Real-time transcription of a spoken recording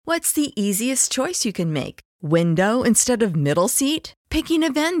What's the easiest choice you can make? Window instead of middle seat? Picking a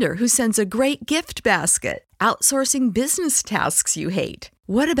vendor who sends a great gift basket? Outsourcing business tasks you hate?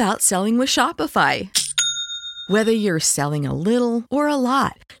 What about selling with Shopify? Whether you're selling a little or a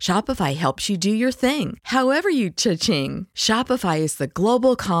lot, Shopify helps you do your thing, however you cha-ching. Shopify is the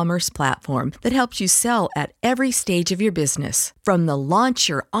global commerce platform that helps you sell at every stage of your business. From the launch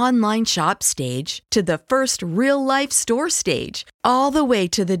your online shop stage to the first real-life store stage, all the way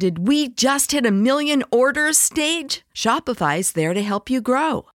to the did we just hit a million orders stage. Shopify's there to help you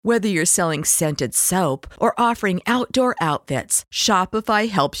grow. Whether you're selling scented soap or offering outdoor outfits, Shopify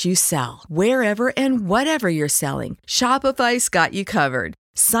helps you sell. Wherever and whatever you're selling, Shopify's got you covered.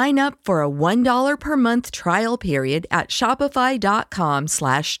 Sign up for a $1 per month trial period at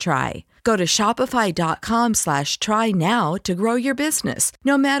shopify.com/try. Go to shopify.com/try now to grow your business,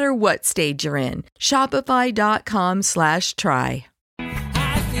 no matter what stage you're in. Shopify.com/try.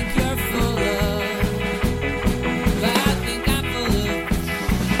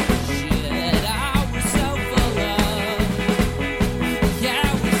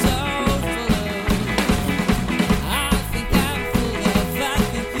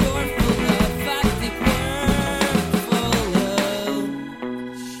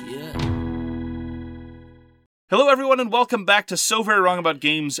 Hello, everyone, and welcome back to So Very Wrong About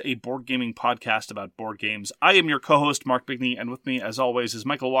Games, a board gaming podcast about board games. I am your co-host, Mark Bigney, and with me, as always, is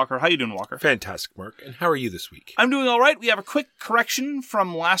Michael Walker. How you doing, Walker? Fantastic, Mark. And how are you this week? I'm doing all right. We have a quick correction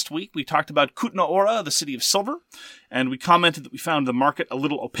from last week. We talked about Kutna Ora, the City of Silver, and we commented that we found the market a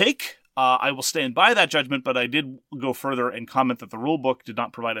little opaque. I will stand by that judgment, but I did go further and comment that the rulebook did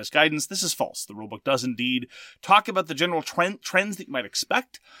not provide us guidance. This is false. The rulebook does indeed talk about the general trends that you might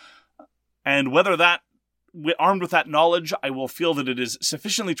expect, and whether that armed with that knowledge, I will feel that it is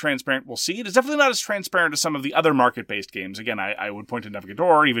sufficiently transparent. We'll see. It is definitely not as transparent as some of the other market-based games. Again, I would point to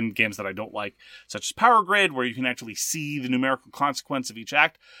Navigador, even games that I don't like, such as Power Grid, where you can actually see the numerical consequence of each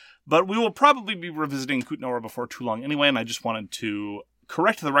act. But we will probably be revisiting Kutna Ora before too long anyway, and I just wanted to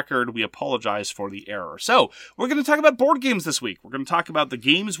correct the record. We apologize for the error. So, we're going to talk about board games this week. We're going to talk about the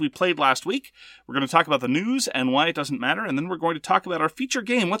games we played last week. We're going to talk about the news and why it doesn't matter. And then we're going to talk about our feature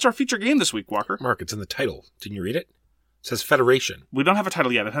game. What's our feature game this week, Walker? Mark, it's in the title. Didn't you read it? It says Federation. We don't have a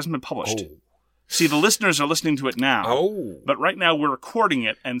title yet. It hasn't been published. Oh. See, the listeners are listening to it now. Oh. But right now we're recording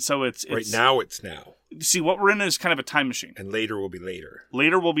it, and so it's... Right now it's now. See, what we're in is kind of a time machine. And later will be later.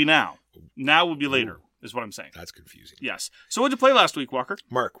 Later will be now. Now will be later. Oh. Is what I'm saying. That's confusing. Yes. So what did you play last week, Walker?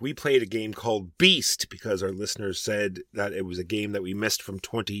 Mark, we played a game called Beast because our listeners said that it was a game that we missed from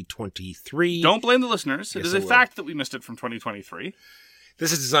 2023. Don't blame the listeners. Yes, it is a fact that we missed it from 2023.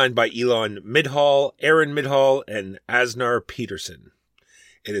 This is designed by Elon Midhall, Aaron Midhall, and Asnar Peterson.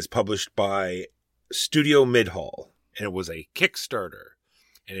 It is published by Studio Midhall, and it was a Kickstarter,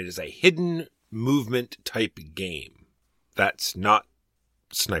 and it is a hidden movement type game. That's not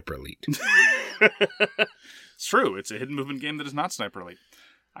Sniper Elite. It's true. It's a hidden movement game that is not Sniper Elite.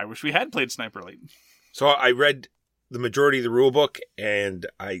 I wish we had played Sniper Elite. So I read the majority of the rulebook, and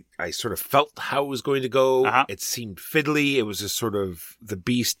I sort of felt how it was going to go. Uh-huh. It seemed fiddly. It was just sort of the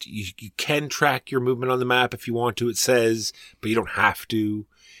Beast. You can track your movement on the map if you want to, it says, but you don't have to.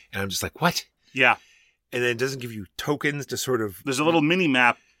 And I'm just like, what? Yeah. And then it doesn't give you tokens to sort of... There's a little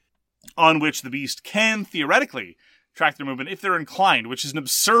mini-map on which the Beast can theoretically track their movement if they're inclined, which is an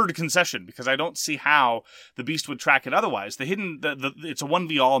absurd concession because I don't see how the Beast would track it otherwise. It's a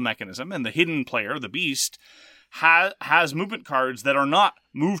 1v-all mechanism, and the hidden player, the Beast, has movement cards that are not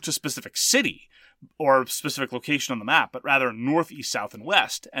moved to a specific city or specific location on the map, but rather north, east, south, and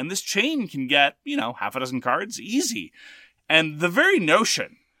west. And this chain can get, half a dozen cards easy. And the very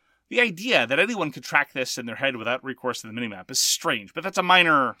notion, the idea that anyone could track this in their head without recourse to the minimap is strange, but that's a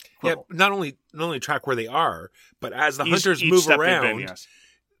minor quibble. Yeah, not only track where they are, but as the hunters move around, yes.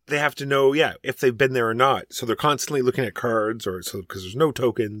 They have to know, if they've been there or not. So they're constantly looking at cards, because there's no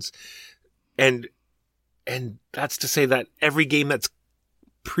tokens, and that's to say that every game that's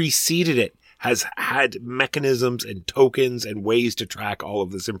preceded it has had mechanisms and tokens and ways to track all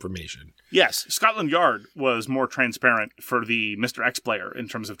of this information. Yes, Scotland Yard was more transparent for the Mr. X player in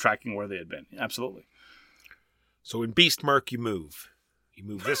terms of tracking where they had been. Absolutely. So in Beast, Mark, you move. You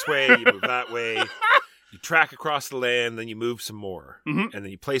move this way, you move that way. You track across the land, then you move some more. Mm-hmm. And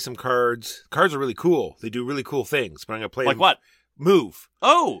then you play some cards. Cards are really cool. They do really cool things. But I'm going to play Like what? Move.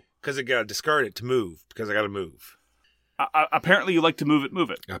 Oh! Because I got to discard it to move. Because I got to move. Apparently you like to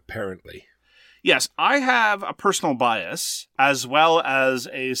move it. Apparently. Yes, I have a personal bias as well as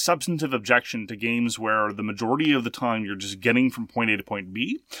a substantive objection to games where the majority of the time you're just getting from point A to point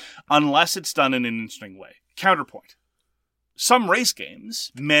B, unless it's done in an interesting way. Counterpoint. some race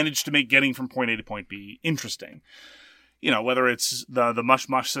games manage to make getting from point A to point B interesting. Whether it's the Mush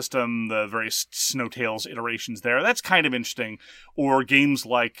Mush system, the various Snowtails iterations there, that's kind of interesting. Or games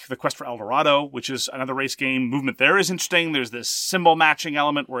like The Quest for El Dorado, which is another race game. Movement there is interesting. There's this symbol matching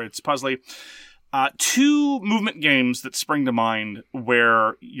element where it's puzzly. Two movement games that spring to mind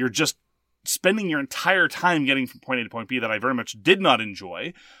where you're just spending your entire time getting from point A to point B that I very much did not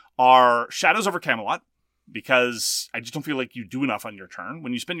enjoy are Shadows over Camelot, because I just don't feel like you do enough on your turn.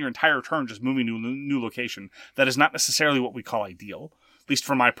 When you spend your entire turn just moving to a new location, that is not necessarily what we call ideal, at least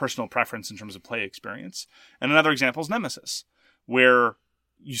for my personal preference in terms of play experience. And another example is Nemesis, where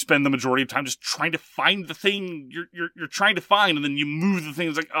you spend the majority of time just trying to find the thing you're trying to find, and then you move the thing.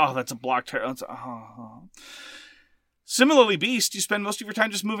 It's like, oh, that's a block terror. Similarly, Beast, you spend most of your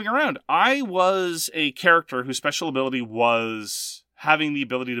time just moving around. I was a character whose special ability was having the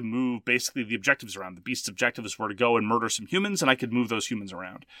ability to move basically the objectives around. The Beast's objectives were to go and murder some humans, and I could move those humans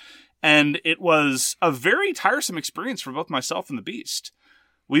around. And it was a very tiresome experience for both myself and the Beast.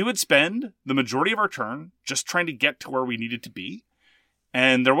 We would spend the majority of our turn just trying to get to where we needed to be.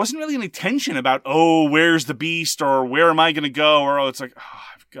 And there wasn't really any tension about, oh, where's the Beast, or where am I going to go? Or, oh, it's like, oh,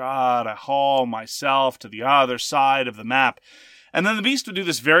 I've got to haul myself to the other side of the map. And then the Beast would do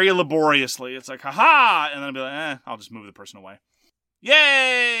this very laboriously. It's like, haha! And then I'd be like, I'll just move the person away.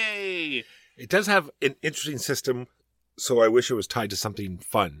 Yay! It does have an interesting system, so I wish it was tied to something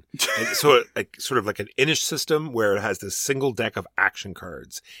fun. And so, sort of like an Inish system where it has this single deck of action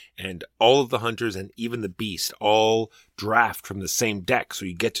cards, and all of the hunters and even the Beast all draft from the same deck. So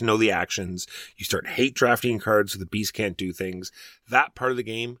you get to know the actions. You start hate drafting cards so the Beast can't do things. That part of the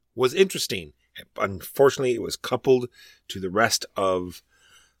game was interesting. Unfortunately, it was coupled to the rest of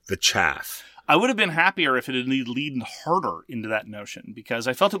the chaff. I would have been happier if it had leaned harder into that notion, because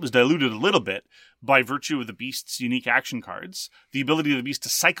I felt it was diluted a little bit by virtue of the Beast's unique action cards, the ability of the Beast to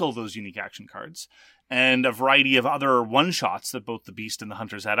cycle those unique action cards, and a variety of other one-shots that both the Beast and the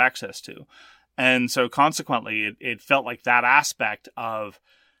Hunters had access to. And so consequently, it felt like that aspect of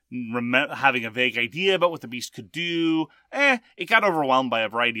having a vague idea about what the Beast could do, it got overwhelmed by a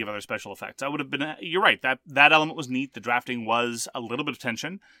variety of other special effects. I would have been, you're right, that element was neat. The drafting was a little bit of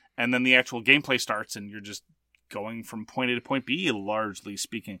tension, and then the actual gameplay starts, and you're just going from point A to point B, largely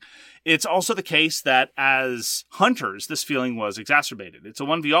speaking. It's also the case that as Hunters, this feeling was exacerbated. It's a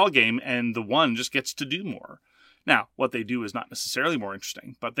 1v all game, and the one just gets to do more. Now, what they do is not necessarily more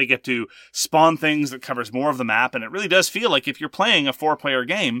interesting, but they get to spawn things that covers more of the map, and it really does feel like if you're playing a 4-player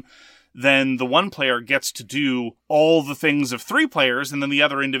game, then the one player gets to do all the things of 3 players, and then the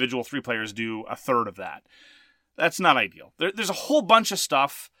other individual 3 players do a third of that. That's not ideal. There's a whole bunch of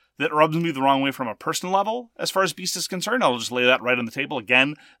stuff that rubs me the wrong way from a personal level as far as Beast is concerned. I'll just lay that right on the table.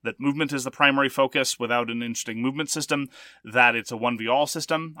 Again, that movement is the primary focus without an interesting movement system, that it's a 1v all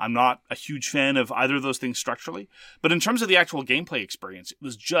system. I'm not a huge fan of either of those things structurally. But in terms of the actual gameplay experience, it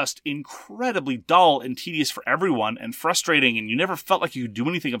was just incredibly dull and tedious for everyone and frustrating, and you never felt like you could do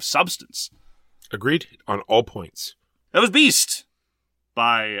anything of substance. Agreed on all points. That was Beast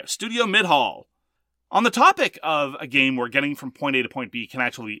by Studio Midhall. On the topic of a game where getting from point A to point B can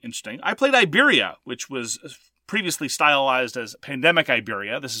actually be interesting, I played Iberia, which was previously stylized as Pandemic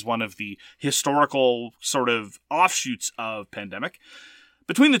Iberia. This is one of the historical sort of offshoots of Pandemic.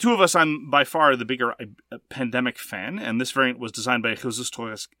 Between the two of us, I'm by far the bigger Pandemic fan, and this variant was designed by Jesus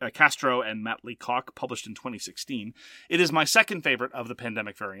Torres Castro and Matt Leacock, published in 2016. It is my second favorite of the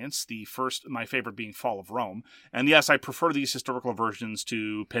Pandemic variants, the first, my favorite being Fall of Rome. And yes, I prefer these historical versions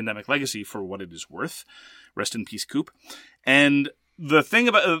to Pandemic Legacy for what it is worth. Rest in peace, Coop. And the thing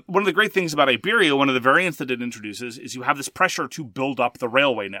about one of the great things about Iberia, one of the variants that it introduces, is you have this pressure to build up the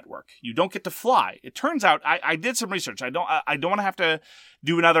railway network. You don't get to fly. It turns out I did some research. I don't want to have to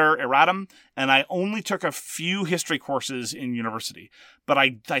do another erratum, and I only took a few history courses in university. But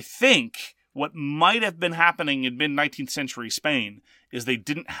I think what might have been happening in mid-19th century Spain is they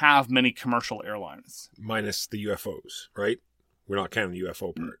didn't have many commercial airlines. Minus the UFOs, right? We're not counting the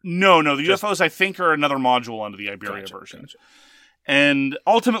UFO part. No. The UFOs, I think, are another module under the Iberia version. Gotcha. And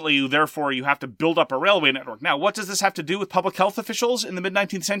ultimately, therefore, you have to build up a railway network. Now, what does this have to do with public health officials in the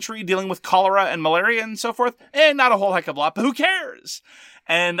mid-19th century dealing with cholera and malaria and so forth? Not a whole heck of a lot, but who cares?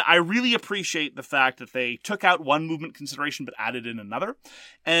 And I really appreciate the fact that they took out one movement consideration but added in another.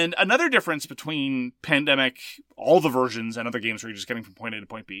 And another difference between Pandemic, all the versions, and other games where you're just getting from point A to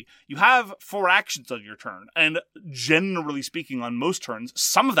point B, you have 4 actions on your turn. And generally speaking, on most turns,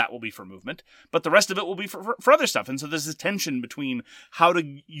 some of that will be for movement, but the rest of it will be for other stuff. And so there's this tension between how to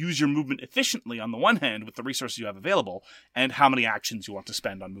use your movement efficiently on the one hand with the resources you have available, and how many actions you want to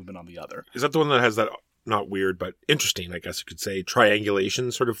spend on movement on the other. Is that the one that has that not weird, but interesting, I guess you could say,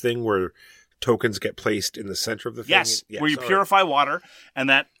 triangulation sort of thing where tokens get placed in the center of the thing. Yes, where you purify water, and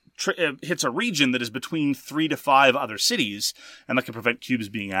that hits a region that is between 3 to 5 other cities, and that can prevent cubes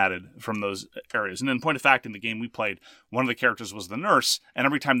being added from those areas. And in point of fact, in the game we played, one of the characters was the nurse, and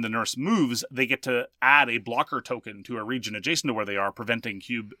every time the nurse moves, they get to add a blocker token to a region adjacent to where they are, preventing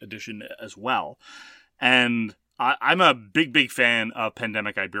cube addition as well. And I'm a big fan of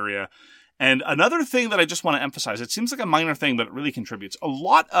Pandemic Iberia. And another thing that I just want to emphasize, it seems like a minor thing, but it really contributes. A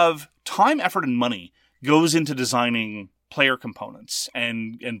lot of time, effort, and money goes into designing player components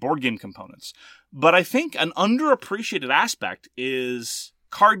and board game components. But I think an underappreciated aspect is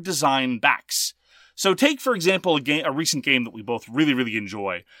card design backs. So take, for example, a recent game that we both really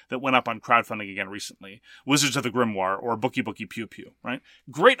enjoy that went up on crowdfunding again recently, Wizards of the Grimoire or Bookie Bookie Pew Pew, right?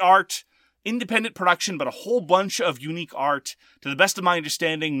 Great art, independent production, but a whole bunch of unique art. To the best of my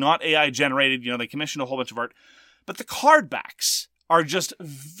understanding, not AI generated. They commissioned a whole bunch of art. But the card backs are just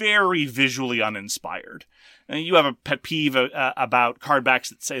very visually uninspired. And you have a pet peeve about card backs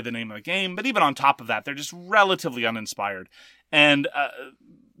that say the name of the game, but even on top of that, they're just relatively uninspired. And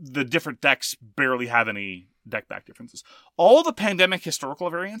the different decks barely have any deck back differences. All the Pandemic historical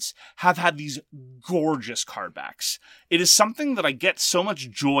variants have had these gorgeous card backs. It is something that I get so much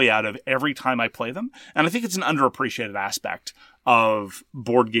joy out of every time I play them, and I think it's an underappreciated aspect of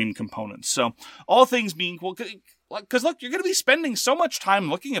board game components. So all things being equal, because look, you're going to be spending so much time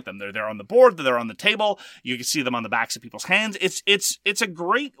looking at them. They're there on the board, they're on the table. You can see them on the backs of people's hands. It's a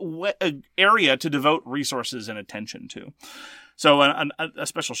great area to devote resources and attention to. So a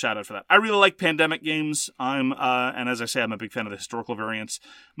special shout out for that. I really like Pandemic games. And as I say, I'm a big fan of the historical variants.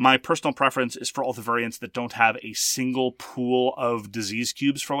 My personal preference is for all the variants that don't have a single pool of disease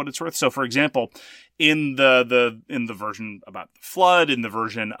cubes for what it's worth. So for example, in the version about the Flood, in the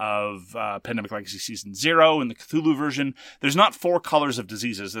version of Pandemic Legacy Season 0, in the Cthulhu version, there's not 4 colors of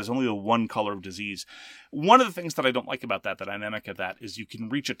diseases. There's only the 1 color of disease. One of the things that I don't like about that, the dynamic of that, is you can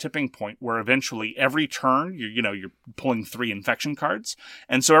reach a tipping point where eventually every turn, you're pulling 3 infection cards,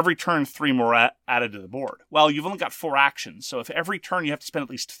 and so every turn 3 more added to the board. Well, you've only got 4 actions, so if every turn you have to spend at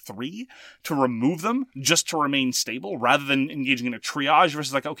least 3 to remove them just to remain stable, rather than engaging in a triage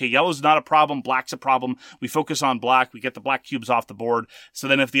versus like, okay, yellow's not a problem, black's a problem, we focus on black, we get the black cubes off the board, so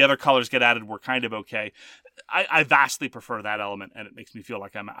then if the other colors get added, we're kind of okay. I vastly prefer that element, and it makes me feel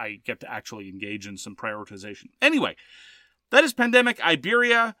like I get to actually engage in some prioritization. Anyway, that is Pandemic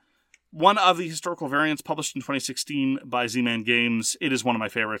Iberia, one of the historical variants published in 2016 by Z-Man Games. It is one of my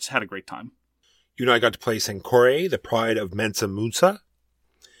favorites. Had a great time. You and I got to play Sankore, the Pride of Mansa Musa.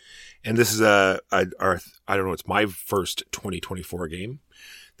 And this is it's my first 2024 game.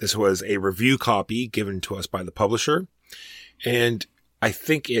 This was a review copy given to us by the publisher. And I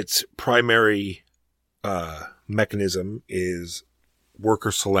think its primary mechanism is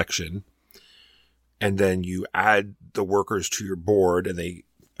worker selection, and then you add the workers to your board, and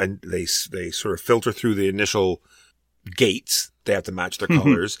they sort of filter through the initial gates. They have to match their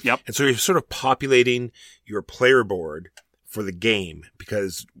colors. Yep. And so you're sort of populating your player board for the game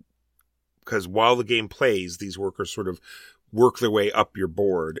because while the game plays, these workers sort of work their way up your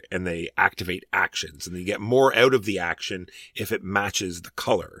board and they activate actions, and you get more out of the action if it matches the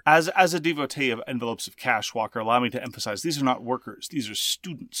color. As a devotee of envelopes of cash, Walker, allow me to emphasize, these are not workers. These are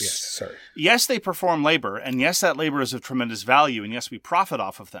students. Yes, sorry. Yes, they perform labor, and yes, that labor is of tremendous value, and yes, we profit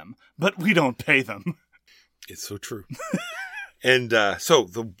off of them, but we don't pay them. It's so true. And so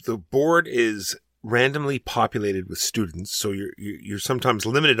the board is randomly populated with students, so you're sometimes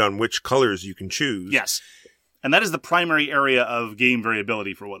limited on which colors you can choose. Yes. And that is the primary area of game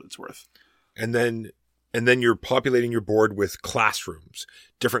variability for what it's worth. And then you're populating your board with classrooms,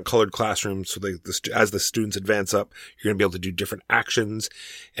 different colored classrooms. So as the students advance up, you're going to be able to do different actions.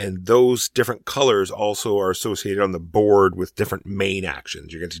 And those different colors also are associated on the board with different main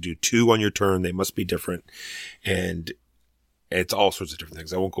actions. You're going to do 2 on your turn. They must be different. And it's all sorts of different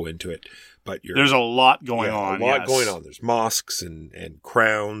things. I won't go into it, but there's a lot going on. A lot going on. There's mosques and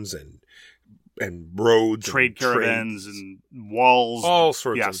crowns and roads, trade caravans and walls, all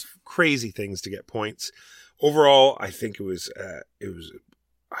sorts of crazy things to get points. Overall, I think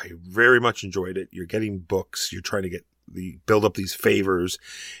I very much enjoyed it. You're getting books, you're trying to build up these favors,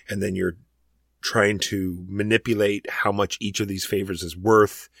 and then you're trying to manipulate how much each of these favors is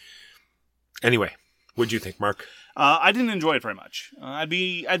worth. Anyway, what'd you think, Mark? I didn't enjoy it very much. I'd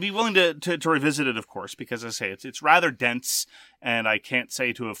be willing to revisit it, of course, because as I say, it's rather dense, and I can't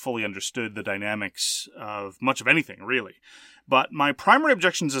say to have fully understood the dynamics of much of anything, really. But my primary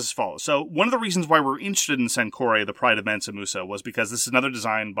objections is as follows. So one of the reasons why we're interested in Sancore, The Pride of Mansa Musa, was because this is another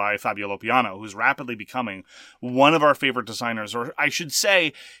design by Fabio Lopiano, who's rapidly becoming one of our favorite designers, or I should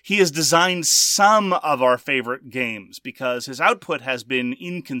say, he has designed some of our favorite games, because his output has been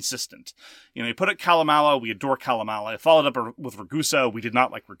inconsistent. You know, he put out Kalamala, we adore Kalamala. He followed up with Ragusa, we did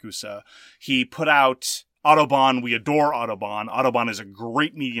not like Ragusa. He put out Autobahn, we adore Autobahn. Autobahn is a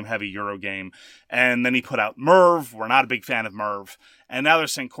great medium-heavy Euro game. And then he put out Merv. We're not a big fan of Merv. And now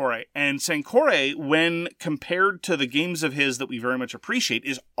there's Sancore. And Sancore, when compared to the games of his that we very much appreciate,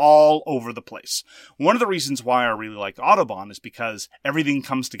 is all over the place. One of the reasons why I really like Autobahn is because everything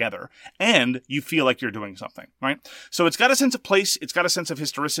comes together and you feel like you're doing something, right? So it's got a sense of place, it's got a sense of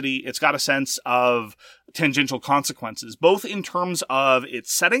historicity, it's got a sense of tangential consequences, both in terms of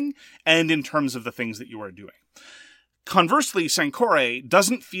its setting and in terms of the things that you are doing. Conversely, Sancore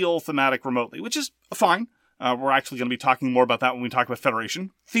doesn't feel thematic remotely, which is fine. We're actually going to be talking more about that when we talk about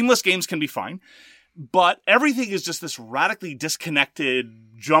Federation. Themeless games can be fine, but everything is just this radically disconnected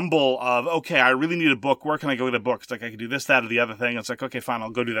jumble of, okay, I really need a book. Where can I go get a book? It's like, I can do this, that, or the other thing. It's like, okay, fine, I'll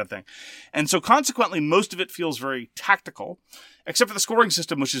go do that thing. And so consequently, most of it feels very tactical, except for the scoring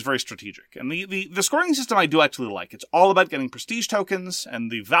system, which is very strategic. And the scoring system I do actually like. It's all about getting prestige tokens, and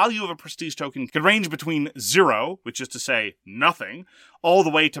the value of a prestige token can range between 0, which is to say nothing, all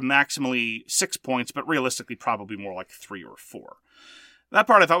the way to maximally 6 points, but realistically probably more like 3 or 4. That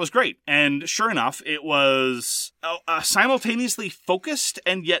part I thought was great. And sure enough, it was simultaneously focused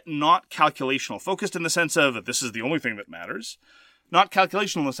and yet not calculational. Focused in the sense of, this is the only thing that matters. Not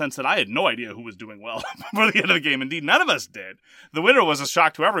calculational in the sense that I had no idea who was doing well before the end of the game. Indeed, none of us did. The winner was a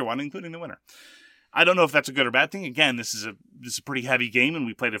shock to everyone, including the winner. I don't know if that's a good or bad thing. Again, this is a pretty heavy game, and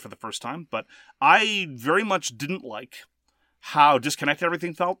we played it for the first time. But I very much didn't like how disconnected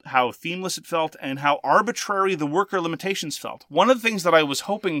everything felt, how themeless it felt, and how arbitrary the worker limitations felt. One of the things that I was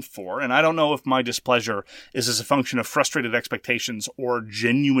hoping for, and I don't know if my displeasure is as a function of frustrated expectations or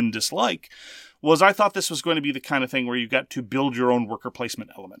genuine dislike, was I thought this was going to be the kind of thing where you get to build your own worker placement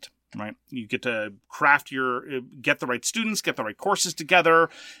element, right? You get to get the right students, get the right courses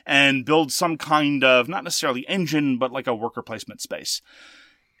together, and build some kind of, not necessarily engine, but like a worker placement space.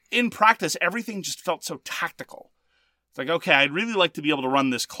 In practice, everything just felt so tactical. It's like, okay, I'd really like to be able to run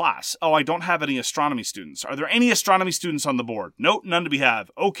this class. Oh, I don't have any astronomy students. Are there any astronomy students on the board? Nope, none to be have.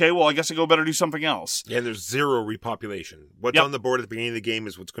 Okay, well, I guess I go better do something else. Yeah, and there's 0 repopulation. What's on the board at the beginning of the game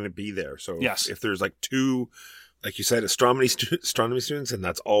is what's going to be there. So yes. If there's like 2, like you said, astronomy students, and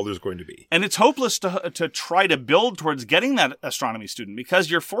that's all there's going to be. And it's hopeless to try to build towards getting that astronomy student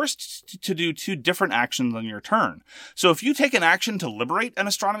because you're forced to do 2 different actions on your turn. So if you take an action to liberate an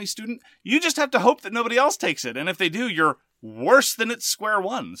astronomy student, you just have to hope that nobody else takes it. And if they do, you're worse than it's square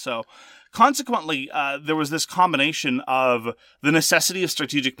one. So consequently, there was this combination of the necessity of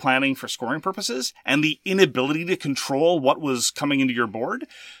strategic planning for scoring purposes and the inability to control what was coming into your board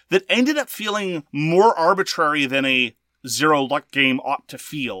that ended up feeling more arbitrary than a 0 luck game ought to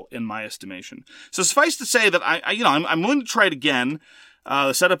feel, in my estimation. So suffice to say that I'm willing to try it again.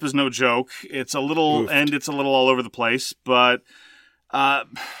 The setup is no joke. It's a little all over the place, but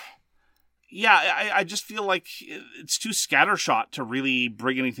yeah, I just feel like it's too scattershot to really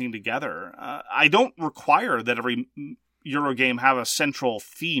bring anything together. I don't require that every Euro game have a central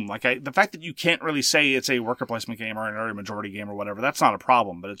theme. Like the fact that you can't really say it's a worker placement game or an area majority game or whatever, that's not a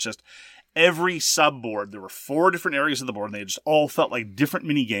problem. But it's just every sub-board, there were 4 different areas of the board, and they just all felt like different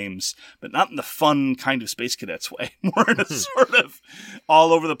mini games, but not in the fun kind of Space Cadets way. More in a sort of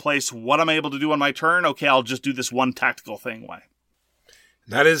all over the place. What am I able to do on my turn? Okay, I'll just do this one tactical thing way.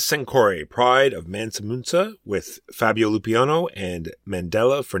 That is Sancore, Pride of Mansa Musa, with Fabio Lupiano and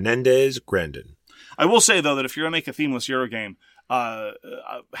Mandela Fernandez Grandin. I will say, though, that if you're going to make a themeless Euro game,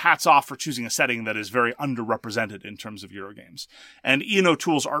 hats off for choosing a setting that is very underrepresented in terms of Euro games. And Ian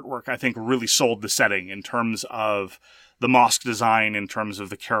O'Toole's artwork, I think, really sold the setting in terms of the mosque design, in terms of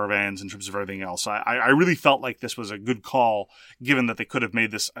the caravans, in terms of everything else. I really felt like this was a good call, given that they could have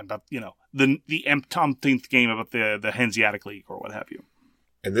made this about, the umpteenth game about the Hanseatic League or what have you.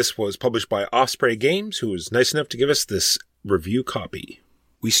 And this was published by Osprey Games, who was nice enough to give us this review copy.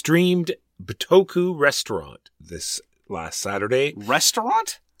 We streamed Bitoku Restaurant this last Saturday.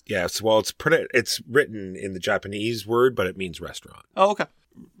 Restaurant? Yes, well, it's written in the Japanese word, but it means restaurant. Oh, okay.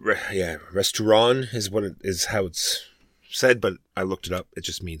 Restaurant is how it's said, but I looked it up. It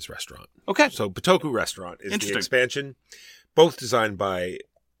just means restaurant. Okay. So Bitoku Restaurant is the expansion, both designed by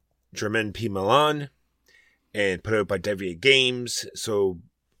Germain P. Milan and put out by Deviate Games. So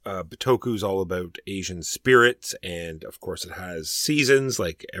Bitoku's all about Asian spirits, and of course it has seasons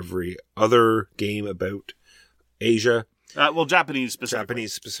like every other game about Asia. Japanese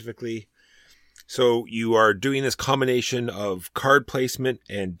specifically. So you are doing this combination of card placement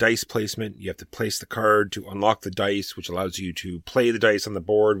and dice placement. You have to place the card to unlock the dice, which allows you to play the dice on the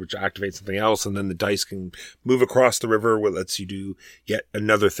board, which activates something else. And then the dice can move across the river, which lets you do yet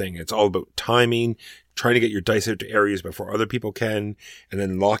another thing. It's all about timing, trying to get your dice out to areas before other people can, and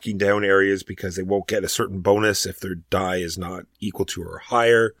then locking down areas because they won't get a certain bonus if their die is not equal to or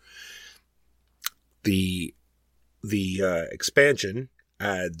higher. The expansion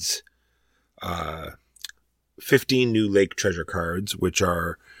adds 15 new lake treasure cards, which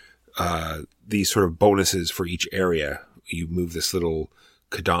are these sort of bonuses for each area. You move this little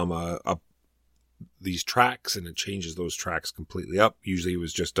Kadama up these tracks and it changes those tracks completely up. Usually it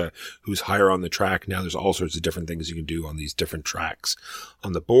was just who's higher on the track. Now there's all sorts of different things you can do on these different tracks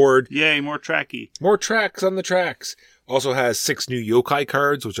on the board. Yay, more tracky. More tracks on the tracks. Also has 6 new yokai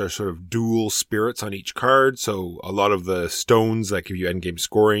cards, which are sort of dual spirits on each card. So a lot of the stones that give you endgame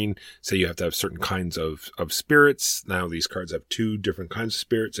scoring, say you have to have certain kinds of spirits. Now these cards have 2 different kinds of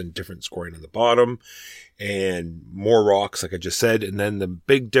spirits and different scoring on the bottom. And more rocks, like I just said. And then the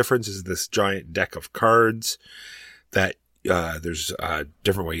big difference is this giant deck of cards that there's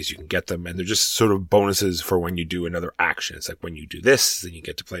different ways you can get them. And they're just sort of bonuses for when you do another action. It's like when you do this, then you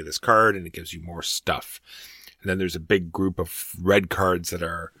get to play this card and it gives you more stuff. And then there's a big group of red cards that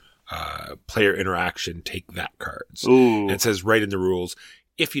are player interaction, take that cards. Ooh. And it says right in the rules,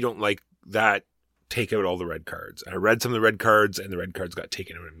 if you don't like that, take out all the red cards. And I read some of the red cards and the red cards got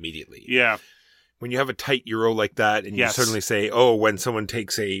taken out immediately. Yeah. When you have a tight Euro like that and you Yes. suddenly say, oh, when someone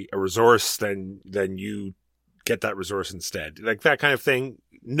takes a resource, then you get that resource instead. Like that kind of thing,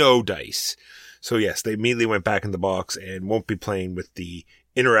 no dice. So yes, they immediately went back in the box and won't be playing with the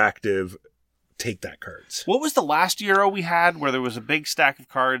interactive take that cards. What was the last Euro we had where there was a big stack of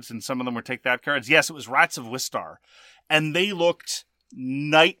cards and some of them were take that cards? Yes, it was Rats of Wistar. And they looked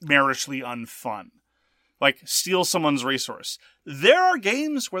nightmarishly unfun. Like, steal someone's resource. There are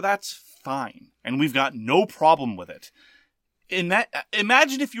games where that's fine, and we've got no problem with it.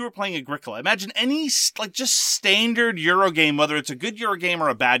 Imagine if you were playing Agricola. Imagine any, just standard Euro game, whether it's a good Euro game or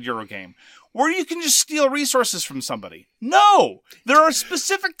a bad Euro game, where you can just steal resources from somebody. No! There are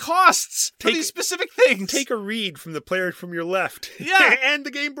specific costs for these specific things. Take a read from the player from your left. Yeah. And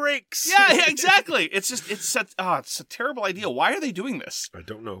the game breaks. Yeah, exactly. It's a terrible idea. Why are they doing this? I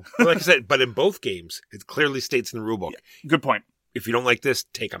don't know. Like I said, but in both games, it clearly states in the rulebook. Yeah. Good point. If you don't like this,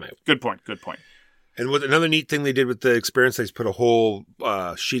 take them out. Good point. And what another neat thing they did with the experience, they put a whole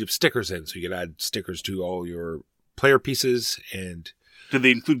sheet of stickers in, so you could add stickers to all your player pieces. And did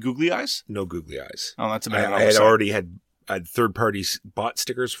they include googly eyes? No googly eyes. Oh, that's I had already had third parties bought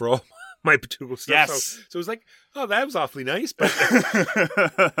stickers for all my Bitoku stuff. Yes. So it was like, oh, that was awfully nice. But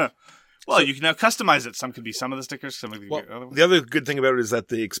well, you can now customize it. Some could be some of the stickers. Some could be other ones. The other good thing about it is that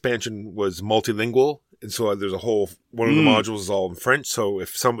the expansion was multilingual. And so there's one of the modules is all in French. So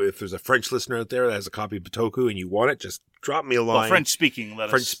if there's a French listener out there that has a copy of Bitoku and you want it, just drop me a line. Well, French speaking.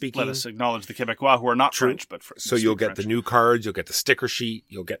 Let us acknowledge the Quebecois who are not True. French, but so you'll get the new cards, you'll get the sticker sheet,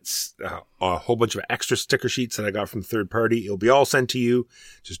 you'll get a whole bunch of extra sticker sheets that I got from third party. It'll be all sent to you.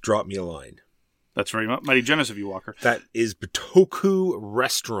 Just drop me a line. That's very mighty generous of you, Walker. That is Bitoku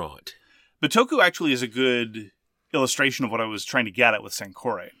Restaurant. Bitoku actually is a good illustration of what I was trying to get at with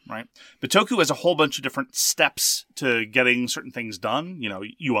Sankore, right? Bitoku has a whole bunch of different steps to getting certain things done. You know,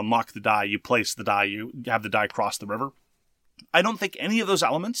 you unlock the die, you place the die, you have the die cross the river. I don't think any of those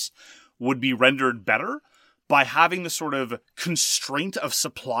elements would be rendered better by having the sort of constraint of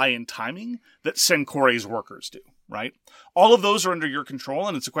supply and timing that Sankore's workers do, right? All of those are under your control,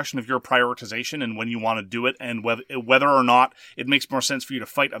 and it's a question of your prioritization and when you want to do it and whether or not it makes more sense for you to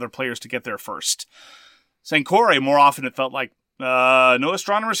fight other players to get there first. Sankore, more often it felt like, no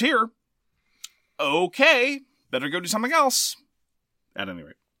astronomers here. Okay, better go do something else. At any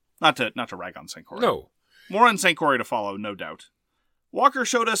rate, not to rag on Sankore. No. More on Sankore to follow, no doubt. Walker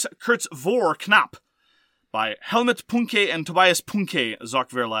showed us Kurz vor Knapp by Helmut Punke and Tobias Punke,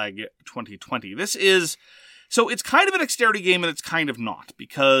 Zockverlag 2020. So it's kind of a dexterity game and it's kind of not,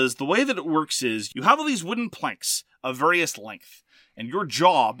 because the way that it works is you have all these wooden planks of various length, and your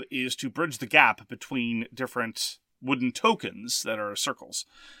job is to bridge the gap between different wooden tokens that are circles.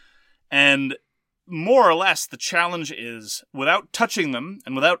 And more or less, the challenge is, without touching them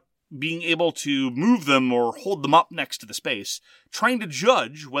and without being able to move them or hold them up next to the space, trying to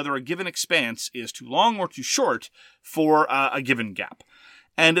judge whether a given expanse is too long or too short for a given gap.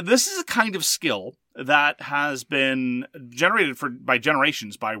 And this is a kind of skill that has been generated by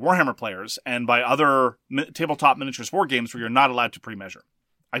generations by Warhammer players and by other tabletop miniatures war games where you're not allowed to pre-measure.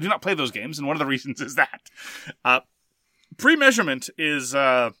 I do not play those games, and one of the reasons is that pre-measurement is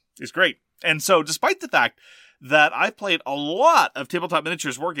great. And so, despite the fact that I've played a lot of tabletop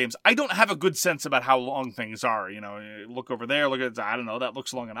miniatures war games, I don't have a good sense about how long things are. You know, look over there, look at, I don't know, that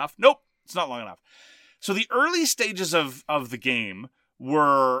looks long enough. Nope, it's not long enough. So the early stages of the game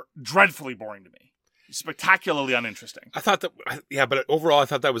were dreadfully boring to me. Spectacularly uninteresting. I thought that, but overall, I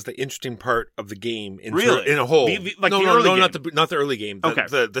thought that was the interesting part of the game in a whole. Not the early game.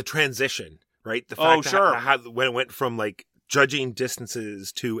 The transition, right? The fact that when it went from like judging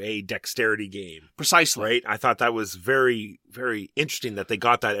distances to a dexterity game, precisely. Right. I thought that was very, very interesting that they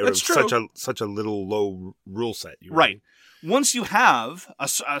got that out of such a little low rule set. Right. Once you have a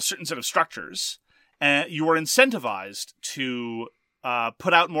certain set of structures, you are incentivized to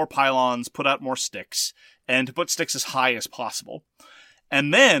put out more pylons, put out more sticks, and to put sticks as high as possible.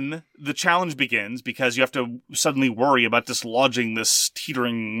 And then the challenge begins because you have to suddenly worry about dislodging this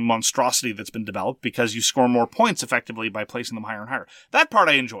teetering monstrosity that's been developed because you score more points effectively by placing them higher and higher. That part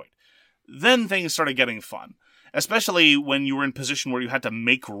I enjoyed. Then things started getting fun, especially when you were in a position where you had to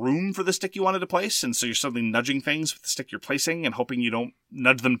make room for the stick you wanted to place, and so you're suddenly nudging things with the stick you're placing and hoping you don't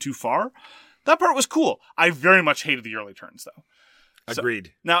nudge them too far. That part was cool. I very much hated the early turns, though. Agreed.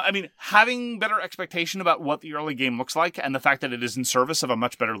 So, now, I mean, having better expectation about what the early game looks like and the fact that it is in service of a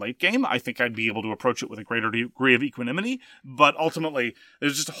much better late game, I think I'd be able to approach it with a greater degree of equanimity. But ultimately,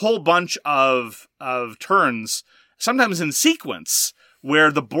 there's just a whole bunch of turns, sometimes in sequence,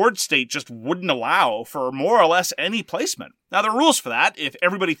 where the board state just wouldn't allow for more or less any placement. Now, there are rules for that. If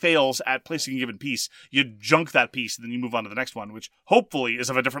everybody fails at placing a given piece, you junk that piece and then you move on to the next one, which hopefully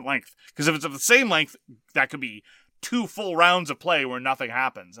is of a different length. Because if it's of the same length, that could be 2 full rounds of play where nothing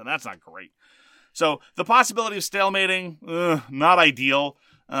happens, and that's not great. So the possibility of stalemating, not ideal,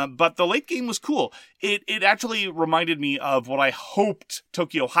 but the late game was cool. It actually reminded me of what I hoped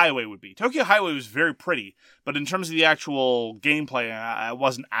Tokyo Highway would be. Tokyo Highway was very pretty, but in terms of the actual gameplay, I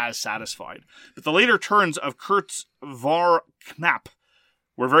wasn't as satisfied. But the later turns of Kurtz Var Knapp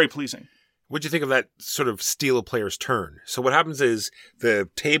were very pleasing. What'd you think of that sort of steal a player's turn? So what happens is the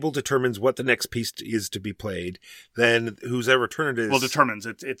table determines what the next piece is to be played. Then whoever turn it is, determines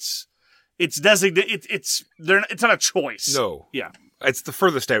it's designated. It's not a choice. No, yeah, it's the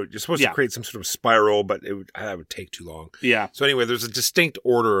furthest out. You're supposed to create some sort of spiral, but that would take too long. Yeah. So anyway, there's a distinct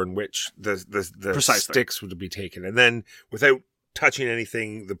order in which the sticks would be taken, and then without touching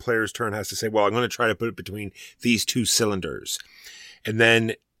anything, the player's turn has to say, "Well, I'm going to try to put it between these 2 cylinders," and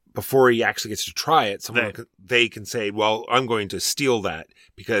then before he actually gets to try it, they can say, well, I'm going to steal that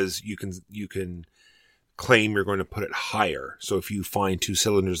because you can claim you're going to put it higher. So if you find 2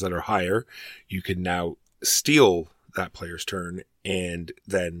 cylinders that are higher, you can now steal that player's turn, and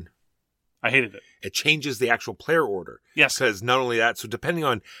then I hated it. It changes the actual player order. Yes. Because not only that, so depending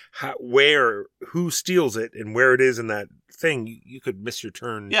on who steals it and where it is in that thing, you could miss your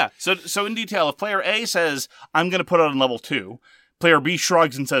turn. Yeah. So in detail, if player A says, I'm going to put it on level 2, player B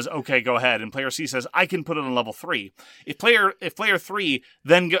shrugs and says, okay, go ahead. And player C says, I can put it on level 3. If player 3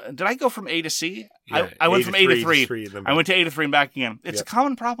 then did I go from A to C? Yeah, I went from A to 3. I went to A to 3 and back again. It's a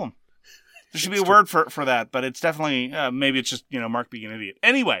common problem. There should be a word for that, but it's definitely, maybe it's just, Mark being an idiot.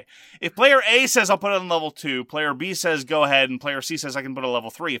 Anyway, if player A says, I'll put it on level 2, player B says, go ahead, and player C says, I can put it on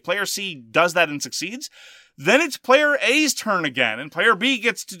level 3. If player C does that and succeeds, then it's player A's turn again, and player B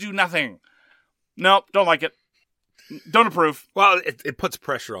gets to do nothing. Nope, don't like it. Don't approve. Well, it puts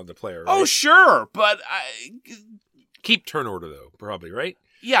pressure on the player, right? Oh, sure, but keep turn order, though, probably, right?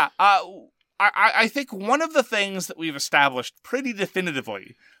 Yeah, I think one of the things that we've established pretty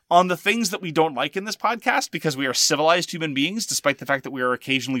definitively on the things that we don't like in this podcast, because we are civilized human beings, despite the fact that we are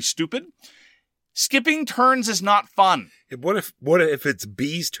occasionally stupid, skipping turns is not fun. What if it's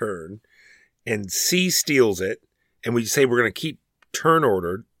B's turn and C steals it, and we say we're going to keep turn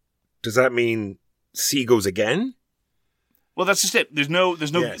order? Does that mean C goes again? Well, that's just it. There's no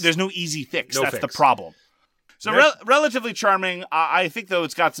easy fix. No that's fix. The problem. So relatively charming. I think, though,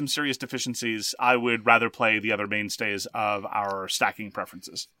 it's got some serious deficiencies. I would rather play the other mainstays of our stacking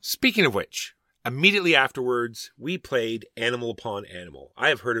preferences. Speaking of which, immediately afterwards, we played Animal Upon Animal. I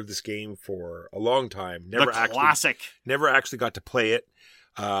have heard of this game for a long time. Classic. Never actually got to play it.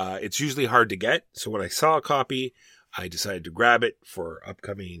 It's usually hard to get. So when I saw a copy, I decided to grab it for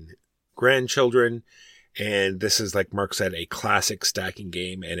upcoming grandchildren. And this is, like Mark said, a classic stacking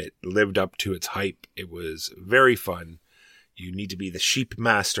game, and it lived up to its hype. It was very fun. You need to be the sheep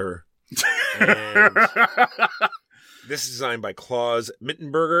master. And This is designed by Klaus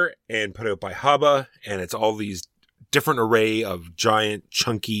Mittenberger and put out by Haba, and it's all these different array of giant,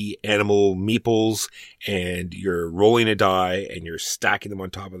 chunky animal meeples, and you're rolling a die, and you're stacking them on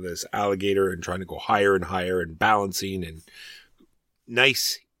top of this alligator and trying to go higher and higher and balancing, and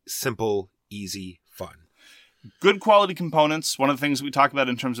nice, simple, easy fun. Good quality components. One of the things that we talk about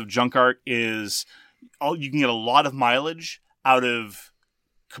in terms of junk art is you can get a lot of mileage out of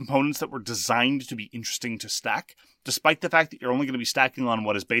components that were designed to be interesting to stack. Despite the fact that you're only going to be stacking on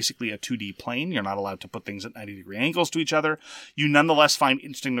what is basically a 2D plane, you're not allowed to put things at 90-degree angles to each other. You nonetheless find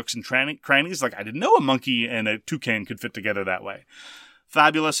interesting nooks and crannies. Like, I didn't know a monkey and a toucan could fit together that way.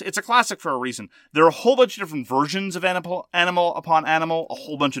 Fabulous. It's a classic for a reason. There are a whole bunch of different versions of Animal Upon Animal, a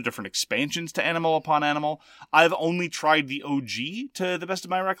whole bunch of different expansions to Animal Upon Animal. I've only tried the OG to the best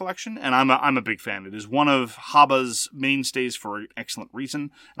of my recollection, and I'm a big fan. It is one of Haba's mainstays for an excellent reason,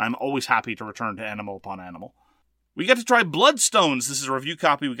 and I'm always happy to return to Animal Upon Animal. We got to try Bloodstones. This is a review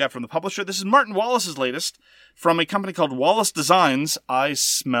copy we got from the publisher. This is Martin Wallace's latest from a company called Wallace Designs. I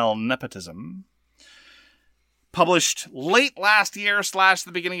smell nepotism. Published late last year /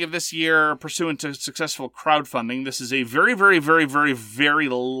 the beginning of this year, pursuant to successful crowdfunding. This is a very, very, very, very, very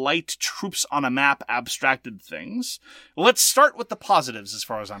light troops on a map abstracted things. Let's start with the positives as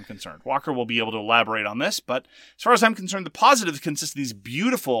far as I'm concerned. Walker will be able to elaborate on this, but as far as I'm concerned, the positives consist of these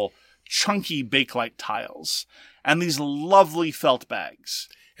beautiful, chunky Bakelite tiles and these lovely felt bags.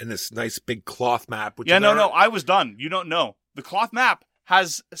 And this nice big cloth map. Which no, I was done. You don't know. The cloth map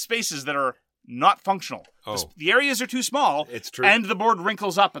has spaces that are not functional. Oh. The areas are too small. It's true. And the board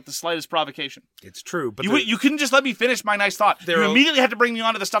wrinkles up at the slightest provocation. It's true. But you couldn't just let me finish my nice thought. You immediately had to bring me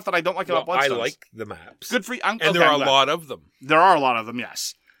on to the stuff that I don't like about Bloodstones. I like the maps. Good for you. There are a lot of them. There are a lot of them,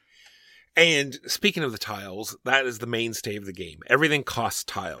 yes. And speaking of the tiles, that is the mainstay of the game. Everything costs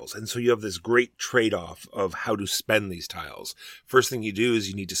tiles. And so you have this great trade-off of how to spend these tiles. First thing you do is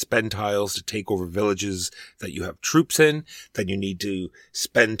you need to spend tiles to take over villages that you have troops in. Then you need to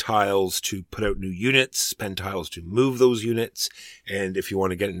spend tiles to put out new units, spend tiles to move those units. And if you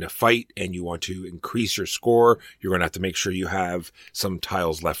want to get in a fight and you want to increase your score, you're going to have to make sure you have some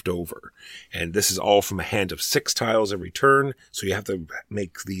tiles left over. And this is all from a hand of 6 tiles every turn. So you have to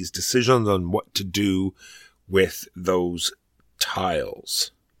make these decisions on what to do with those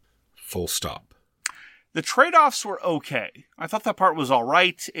tiles. Full stop. The trade-offs were okay. I thought that part was all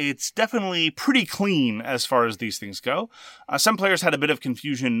right. It's definitely pretty clean as far as these things go. Some players had a bit of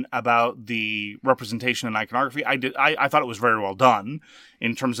confusion about the representation and iconography. I thought it was very well done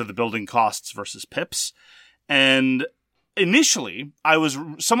in terms of the building costs versus pips. And initially, I was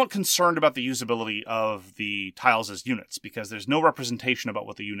somewhat concerned about the usability of the tiles as units because there's no representation about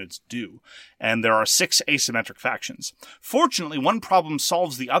what the units do, and there are 6 asymmetric factions. Fortunately, one problem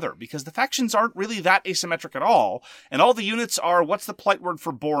solves the other because the factions aren't really that asymmetric at all, and all the units are, what's the polite word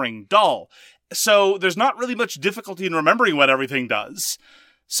for boring? Dull. So there's not really much difficulty in remembering what everything does.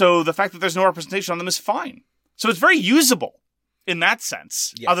 So the fact that there's no representation on them is fine. So it's very usable in that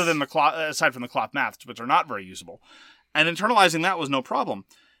sense, yes. Other than aside from the cloth maths, which are not very usable. And internalizing that was no problem.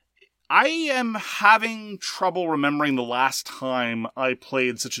 I am having trouble remembering the last time I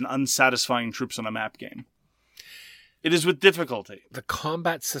played such an unsatisfying troops on a map game. It is with difficulty. The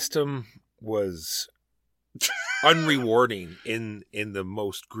combat system was unrewarding in the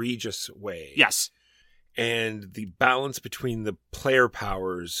most egregious way. Yes. And the balance between the player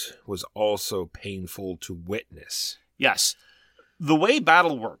powers was also painful to witness. Yes. The way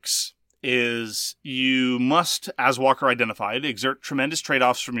battle works is you must, as Walker identified, exert tremendous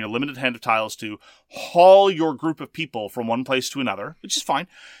trade-offs from your limited hand of tiles to haul your group of people from one place to another, which is fine,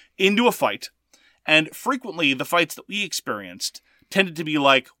 into a fight. And frequently, the fights that we experienced tended to be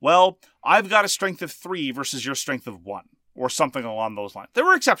like, well, I've got a strength of 3 versus your strength of 1, or something along those lines. There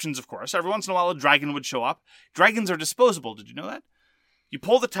were exceptions, of course. Every once in a while, a dragon would show up. Dragons are disposable. Did you know that? You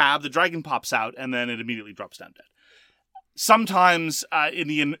pull the tab, the dragon pops out, and then it immediately drops down dead. Sometimes, in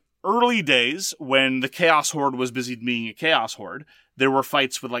the early days, when the Chaos Horde was busy being a Chaos Horde, there were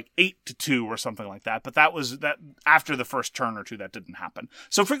fights with like 8-2 or something like that. But that was that after the first turn or two, that didn't happen.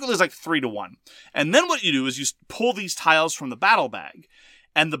 So frequently it's like 3-1. And then what you do is you pull these tiles from the battle bag,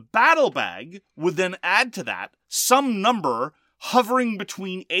 and the battle bag would then add to that some number hovering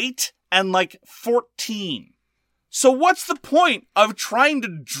between 8 and like 14. So what's the point of trying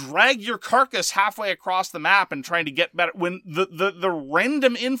to drag your carcass halfway across the map and trying to get better when the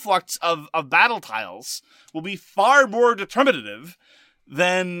random influx of battle tiles will be far more determinative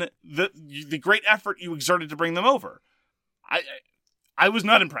than the great effort you exerted to bring them over? I was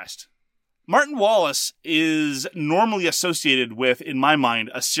not impressed. Martin Wallace is normally associated with, in my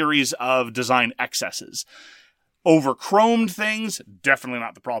mind, a series of design excesses. Over-chromed things, definitely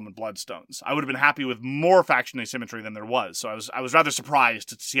not the problem with Bloodstones. I would have been happy with more faction asymmetry than there was, so I was rather surprised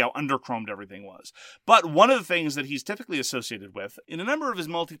to see how under-chromed everything was. But one of the things that he's typically associated with, in a number of his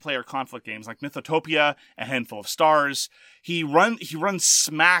multiplayer conflict games, like Mythotopia, A Handful of Stars, he runs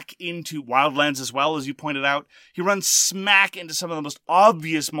smack into Wildlands as well, as you pointed out. He runs smack into some of the most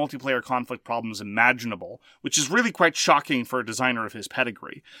obvious multiplayer conflict problems imaginable, which is really quite shocking for a designer of his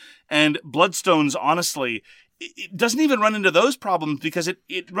pedigree. And Bloodstones, honestly, it doesn't even run into those problems because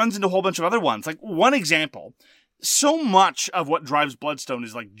it runs into a whole bunch of other ones. Like, one example, so much of what drives Bloodstone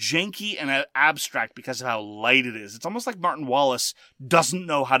is like janky and abstract because of how light it is. It's almost like Martin Wallace doesn't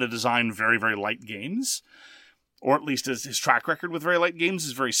know how to design very, very light games, or at least his track record with very light games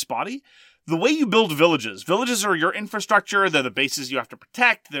is very spotty. The way you build villages are your infrastructure, they're the bases you have to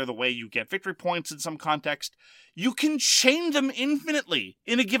protect, they're the way you get victory points in some context. You can chain them infinitely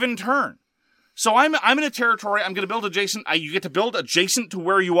in a given turn. So I'm in a territory, I'm going to build adjacent, you get to build adjacent to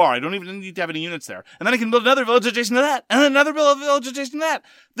where you are. I don't even need to have any units there. And then I can build another village adjacent to that, and then another village adjacent to that.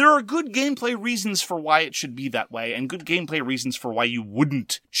 There are good gameplay reasons for why it should be that way, and good gameplay reasons for why you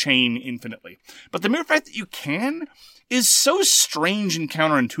wouldn't chain infinitely. But the mere fact that you can is so strange and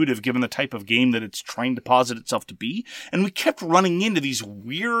counterintuitive given the type of game that it's trying to posit itself to be. And we kept running into these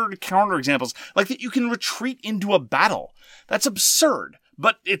weird counterexamples, like that you can retreat into a battle. That's absurd.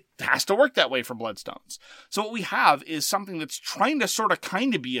 But it has to work that way for Bloodstones. So what we have is something that's trying to sort of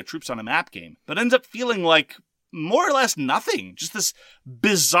kind of be a Troops on a Map game, but ends up feeling like more or less nothing. Just this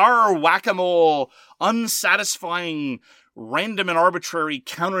bizarre whack-a-mole, unsatisfying, random and arbitrary,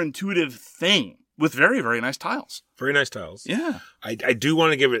 counterintuitive thing with very, very nice tiles. Very nice tiles. Yeah. I do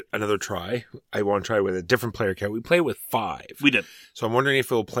want to give it another try. I want to try with a different player count. We play with 5. We did. So I'm wondering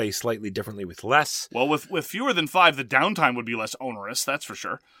if it'll play slightly differently with less. Well, with fewer than 5, the downtime would be less onerous, that's for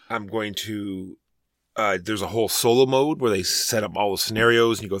sure. I'm going to... there's a whole solo mode where they set up all the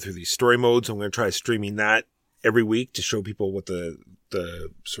scenarios and you go through these story modes. I'm going to try streaming that every week to show people what the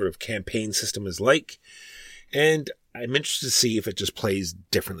sort of campaign system is like. And I'm interested to see if it just plays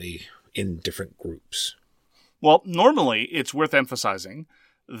differently in different groups. Well, normally it's worth emphasizing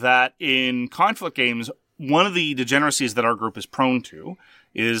that in conflict games, one of the degeneracies that our group is prone to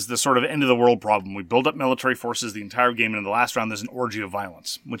is the sort of end of the world problem. We build up military forces the entire game, and in the last round there's an orgy of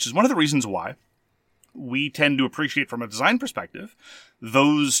violence, which is one of the reasons why we tend to appreciate from a design perspective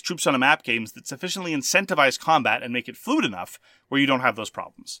those Troops on a Map games that sufficiently incentivize combat and make it fluid enough where you don't have those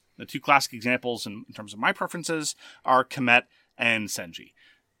problems. The two classic examples in terms of my preferences are Kemet and Senji.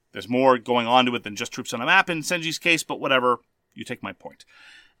 There's more going on to it than just Troops on a Map in Senji's case, but whatever, you take my point.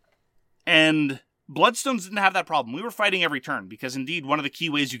 And Bloodstones didn't have that problem. We were fighting every turn, because indeed one of the key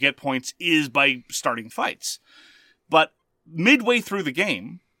ways you get points is by starting fights. But midway through the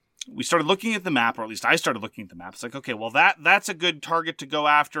game, we started looking at the map, or at least I started looking at the map. It's like, okay, well that's a good target to go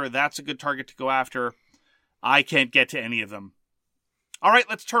after, that's a good target to go after. I can't get to any of them. All right,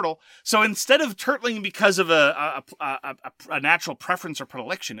 let's turtle. So instead of turtling because of a natural preference or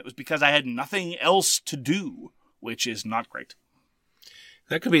predilection, it was because I had nothing else to do, which is not great.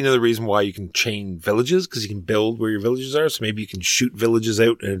 That could be another reason why you can chain villages, because you can build where your villages are. So maybe you can shoot villages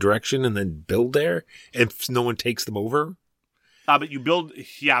out in a direction and then build there, and if no one takes them over. But you build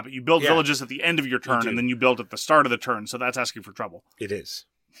villages at the end of your turn, and then you build at the start of the turn. So that's asking for trouble. It is.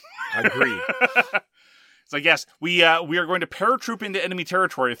 Agreed. So yes, we are going to paratroop into enemy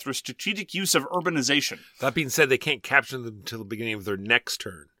territory through strategic use of urbanization. That being said, they can't capture them until the beginning of their next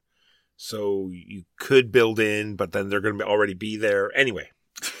turn. So you could build in, but then they're going to already be there. Anyway,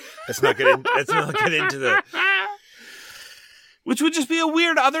 let's not get into the... Which would just be a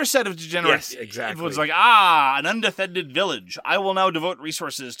weird other set of degenerates. Yes, exactly. It was like, an undefended village. I will now devote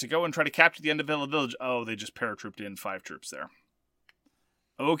resources to go and try to capture the undefended village. Oh, they just paratrooped in 5 troops there.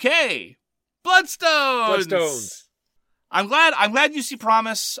 Okay. Bloodstones. I'm glad you see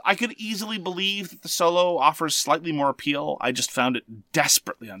promise. I could easily believe that the solo offers slightly more appeal. I just found it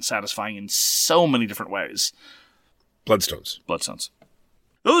desperately unsatisfying in so many different ways. Bloodstones.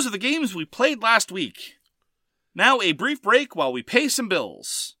 Those are the games we played last week. Now a brief break while we pay some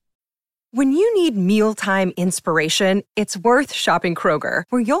bills. When you need mealtime inspiration, it's worth shopping Kroger,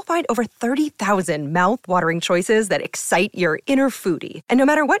 where you'll find over 30,000 mouth-watering choices that excite your inner foodie. And no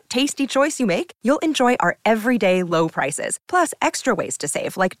matter what tasty choice you make, you'll enjoy our everyday low prices, plus extra ways to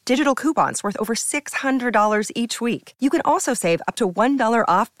save, like digital coupons worth over $600 each week. You can also save up to $1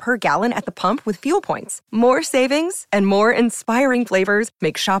 off per gallon at the pump with fuel points. More savings and more inspiring flavors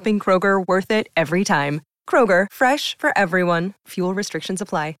make shopping Kroger worth it every time. Kroger, fresh for everyone. Fuel restrictions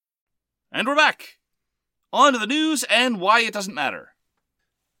apply. And we're back. On to the news and why it doesn't matter.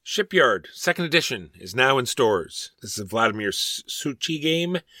 Shipyard, 2nd edition, is now in stores. This is a Vladimir Suchy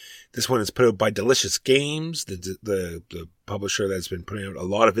game. This one is put out by Delicious Games, the publisher that's been putting out a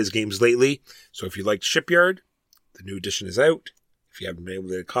lot of his games lately. So if you liked Shipyard, the new edition is out. If you haven't been able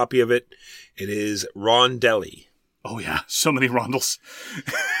to get a copy of it, it is Rondelli. Oh yeah, so many rondels.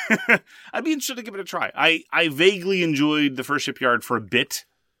 I'd be interested to give it a try. I vaguely enjoyed the first Shipyard for a bit.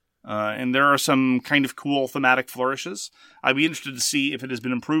 And there are some kind of cool thematic flourishes. I'd be interested to see if it has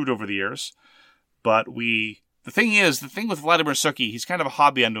been improved over the years. But the thing with Vladimir Suchy, he's kind of a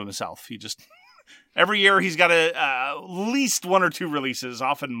hobby unto himself. He just, every year he's got at least 1 or 2 releases,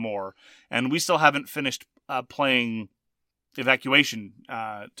 often more. And we still haven't finished playing Evacuation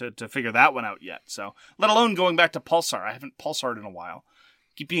to figure that one out yet. So, let alone going back to Pulsar. I haven't Pulsared in a while.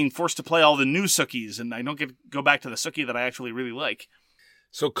 Keep being forced to play all the new Suckys, and I don't get to go back to the Sucky that I actually really like.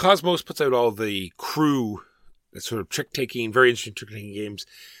 So Cosmos puts out all the crew, that sort of trick-taking, very interesting trick-taking games.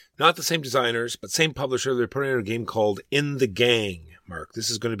 Not the same designers, but same publisher. They're putting out a game called In the Gang, Mark. This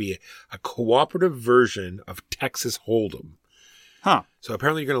is going to be a cooperative version of Texas Hold'em. Huh. So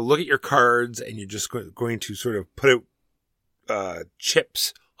apparently you're going to look at your cards, and you're just going to sort of put out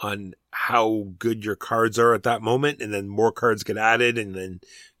chips on how good your cards are at that moment, and then more cards get added, and then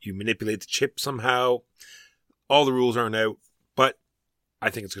you manipulate the chip somehow. All the rules aren't out, but I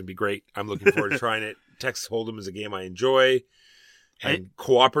think it's going to be great. I'm looking forward to trying it. Texas Hold'em is a game I enjoy. And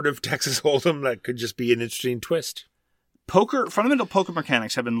cooperative Texas Hold'em, that could just be an interesting twist. Fundamental poker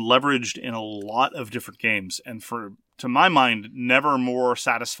mechanics have been leveraged in a lot of different games. And to my mind, never more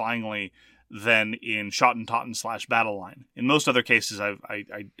satisfyingly than in Shot and Totten / Battle Line. In most other cases, I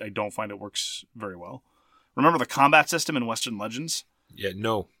don't find it works very well. Remember the combat system in Western Legends? Yeah,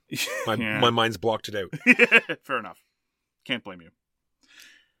 no. My mind's blocked it out. Fair enough. Can't blame you.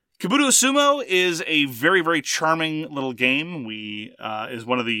 Kabuto Sumo is a very, very charming little game. Is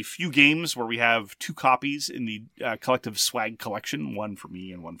one of the few games where we have 2 copies in the collective swag collection, one for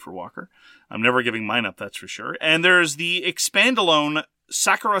me and one for Walker. I'm never giving mine up, that's for sure. And there's the Expandalone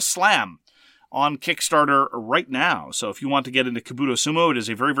Sakura Slam on Kickstarter right now. So if you want to get into Kabuto Sumo, it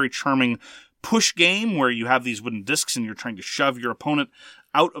is a very, very charming push game where you have these wooden discs and you're trying to shove your opponent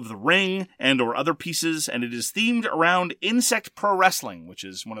out of the ring and or other pieces, and it is themed around insect pro wrestling, which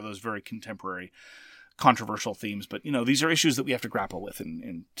is one of those very contemporary controversial themes. But, these are issues that we have to grapple with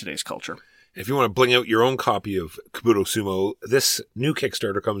in today's culture. If you want to bling out your own copy of Kabuto Sumo, this new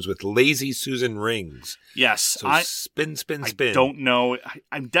Kickstarter comes with Lazy Susan rings. Yes. So spin. I don't know.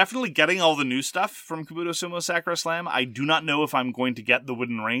 I'm definitely getting all the new stuff from Kabuto Sumo Sakura Slam. I do not know if I'm going to get the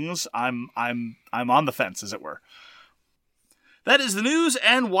wooden rings. I'm on the fence, as it were. That is the news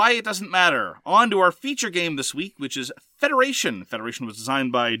and why it doesn't matter. On to our feature game this week, which is Federation. Federation was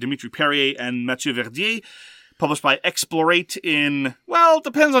designed by Dimitri Perrier and Mathieu Verdier, published by Explorate in, well,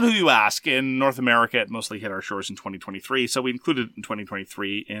 depends on who you ask. In North America, it mostly hit our shores in 2023, so we included it in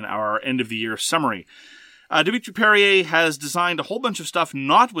 2023 in our end-of-the-year summary. Dimitri Perrier has designed a whole bunch of stuff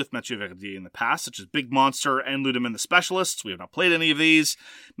not with Mathieu Verdier in the past, such as Big Monster and Ludeman the Specialists. We have not played any of these.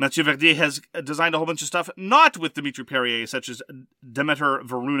 Mathieu Verdier has designed a whole bunch of stuff not with Dimitri Perrier, such as Demeter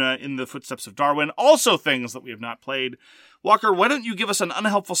Varuna in the Footsteps of Darwin. Also things that we have not played. Walker, why don't you give us an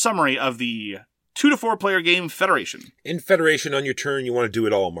unhelpful summary of the 2 to 4 player game Federation? In Federation, on your turn, you want to do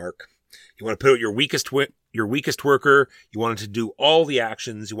it all, Mark. You want to put out your weakest worker. You want it to do all the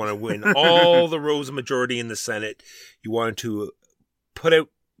actions. You want to win all the rows of majority in the Senate. You want to put out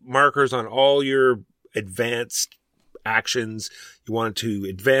markers on all your advanced actions. You want to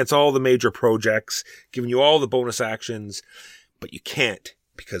advance all the major projects, giving you all the bonus actions. But you can't,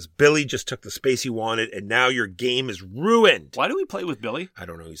 because Billy just took the space you wanted, and now your game is ruined. Why do we play with Billy? I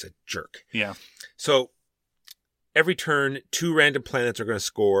don't know. He's a jerk. Yeah. So every turn, 2 random planets are going to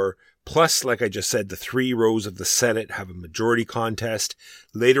score. Plus, like I just said, the 3 rows of the Senate have a majority contest.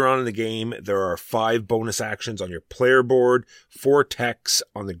 Later on in the game, there are 5 bonus actions on your player board, 4 techs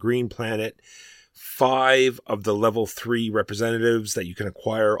on the green planet, 5 of the level 3 representatives that you can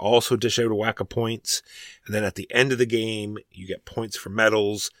acquire also dish out a whack of points. And then at the end of the game, you get points for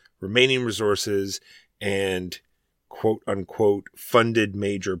medals, remaining resources, and quote unquote funded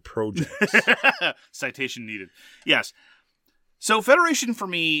major projects. Citation needed. Yes. So Federation for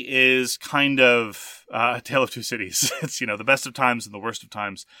me is kind of a tale of 2 cities. It's, the best of times and the worst of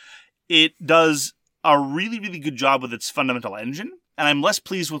times. It does a really, really good job with its fundamental engine, and I'm less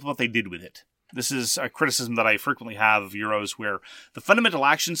pleased with what they did with it. This is a criticism that I frequently have of Euros, where the fundamental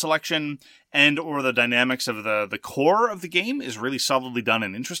action selection and or the dynamics of the core of the game is really solidly done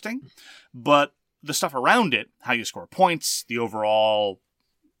and interesting, but the stuff around it, how you score points, the overall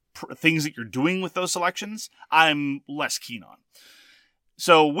things that you're doing with those selections, I'm less keen on.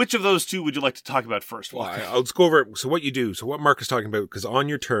 So which of those two would you like to talk about first? Well, I'll just go over it. So what you do, so what Mark is talking about, because on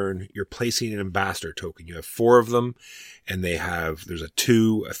your turn, you're placing an ambassador token. You have 4 of them, and there's a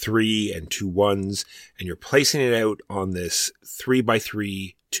 2, a 3, and 2 1s, and you're placing it out on this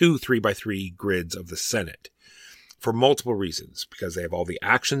 3x3, 2 3x3 grids of the Senate for multiple reasons, because they have all the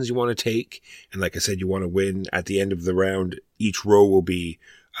actions you want to take. And like I said, you want to win at the end of the round. Each row will be,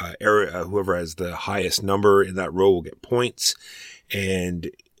 whoever has the highest number in that row will get points. And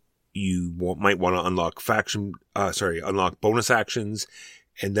you might want to unlock bonus actions.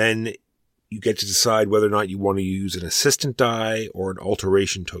 And then you get to decide whether or not you want to use an assistant die or an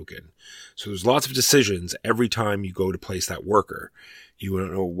alteration token. So there's lots of decisions every time you go to place that worker. You want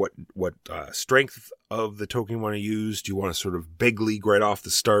to know what strength of the token you want to use. Do you want to sort of big league right off the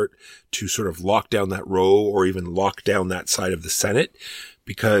start to sort of lock down that row or even lock down that side of the Senate?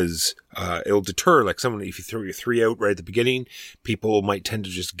 Because it'll deter, like someone, if you throw your 3 out right at the beginning, people might tend to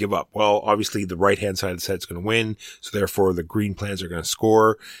just give up. Well, obviously the right-hand side of the set's going to win, so therefore the green plans are going to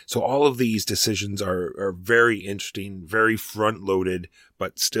score. So all of these decisions are very interesting, very front-loaded,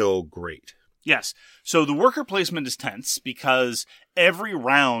 but still great. Yes. So the worker placement is tense because every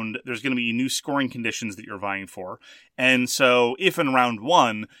round there's going to be new scoring conditions that you're vying for. And so if in round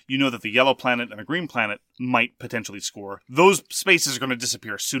 1, you know that the yellow planet and the green planet might potentially score, those spaces are going to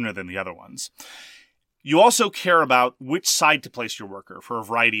disappear sooner than the other ones. You also care about which side to place your worker for a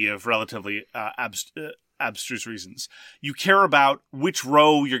variety of relatively abstruse reasons. You care about which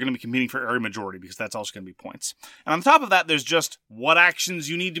row you're going to be competing for area majority, because that's also going to be points. And on top of that, there's just what actions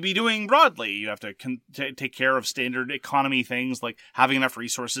you need to be doing broadly. You have to take care of standard economy things like having enough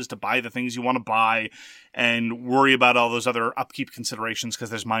resources to buy the things you want to buy and worry about all those other upkeep considerations, because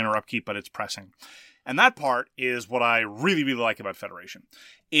there's minor upkeep, but it's pressing. And that part is what I really, really like about Federation.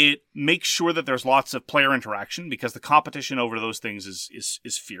 It makes sure that there's lots of player interaction, because the competition over those things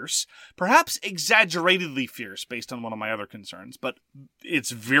is fierce. Perhaps exaggeratedly fierce based on one of my other concerns, but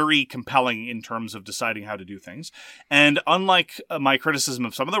it's very compelling in terms of deciding how to do things. And unlike my criticism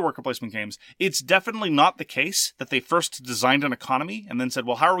of some other worker placement games, it's definitely not the case that they first designed an economy and then said,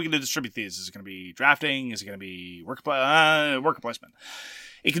 well, how are we going to distribute these? Is it going to be drafting? Is it going to be worker placement?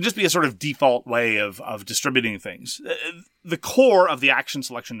 It can just be a sort of default way of distributing things. The core of the action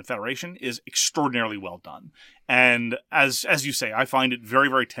selection in Federation is extraordinarily well done. And as you say, I find it very,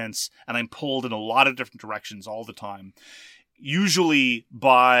 very tense, and I'm pulled in a lot of different directions all the time. Usually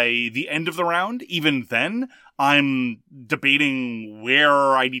by the end of the round, even then, I'm debating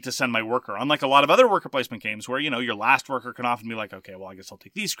where I need to send my worker. Unlike a lot of other worker placement games where, your last worker can often be like, okay, well, I guess I'll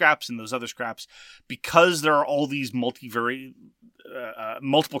take these scraps and those other scraps. Because there are all these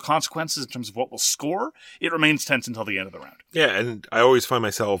multiple consequences in terms of what will score, it remains tense until the end of the round. Yeah, and I always find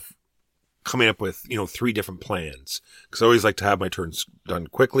myself coming up with, 3 different plans, because I always like to have my turns done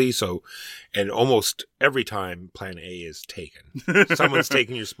quickly. So, and almost every time plan A is taken. Someone's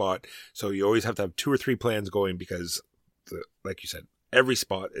taking your spot. So you always have to have 2 or 3 plans going, because like you said, every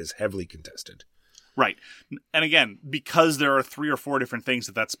spot is heavily contested. Right. And again, because there are 3 or 4 different things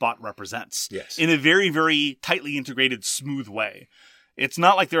that spot represents. Yes. In a very, very tightly integrated, smooth way. It's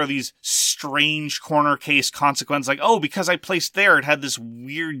not like there are these strange corner case consequences like, oh, because I placed there, it had this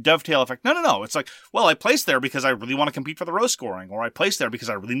weird dovetail effect. No. It's like, well, I placed there because I really want to compete for the row scoring, or I placed there because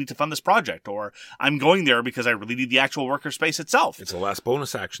I really need to fund this project, or I'm going there because I really need the actual worker space itself. It's the last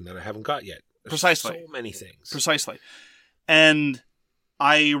bonus action that I haven't got yet. There's Precisely. So many things. Precisely. And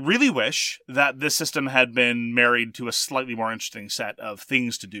I really wish that this system had been married to a slightly more interesting set of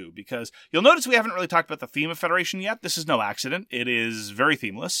things to do, because you'll notice we haven't really talked about the theme of Federation yet. This is no accident. It is very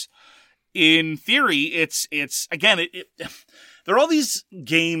themeless. In theory, it's again, there are all these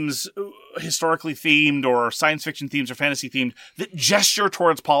games, historically themed or science fiction themed or fantasy themed, that gesture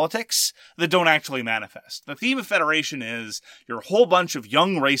towards politics that don't actually manifest. The theme of Federation is you're a whole bunch of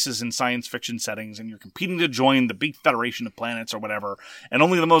young races in science fiction settings, and you're competing to join the big federation of planets or whatever, and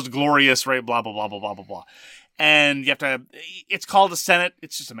only the most glorious, right, blah, blah, blah, blah, blah, blah, blah. And you have to, it's called a Senate.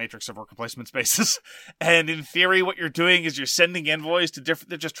 It's just a matrix of worker placement spaces. And in theory, what you're doing is you're sending envoys to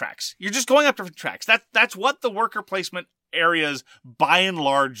they're just tracks. You're just going up different tracks. That's what the worker placement areas by and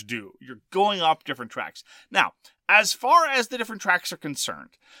large do. You're going up different tracks. Now, as far as the different tracks are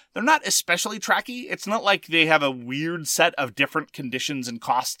concerned, they're not especially tracky. It's not like they have a weird set of different conditions and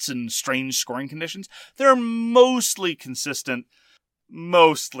costs and strange scoring conditions. They're mostly consistent,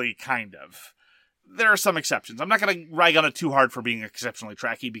 mostly kind of. There are some exceptions. I'm not going to rag on it too hard for being exceptionally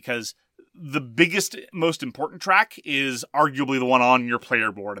tracky, because the biggest, most important track is arguably the one on your player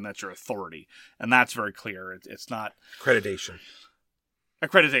board, and that's your authority. And that's very clear. It's not... Accreditation.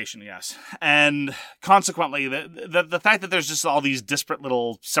 Accreditation, yes. And consequently, the fact that there's just all these disparate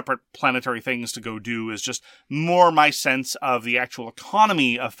little separate planetary things to go do is just more my sense of the actual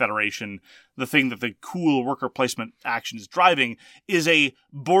economy of Federation. The thing that the cool worker placement action is driving is a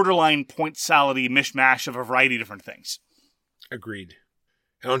borderline point salady mishmash of a variety of different things. Agreed.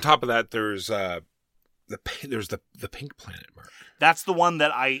 And on top of that, there's the pink planet, Mark. That's the one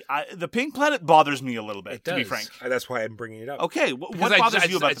that the pink planet bothers me a little bit, to be frank. That's why I'm bringing it up. Okay, what bothers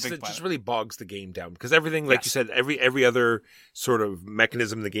you about the pink planet? It just really bogs the game down because everything, like you said, every other sort of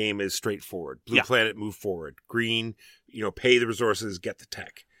mechanism in the game is straightforward. Blue planet, move forward. Green, pay the resources, get the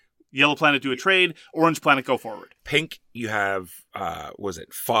tech. Yellow planet, do a trade. Orange planet, go forward. Pink, you have, 5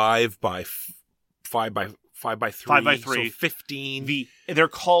 by 3? 5 by 3. So 15. They're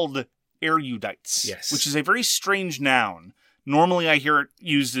called erudites. Yes. Which is a very strange noun. Normally I hear it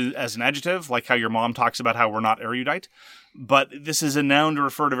used as an adjective, like how your mom talks about how we're not erudite. But this is a noun to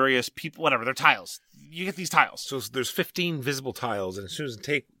refer to various people, whatever, they're tiles. You get these tiles. So there's 15 visible tiles, and as soon as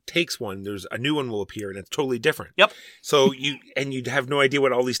it takes one, there's a new one will appear, and it's totally different. Yep. So you'd have no idea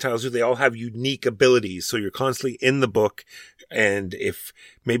what all these tiles do. They all have unique abilities, so you're constantly in the book, and if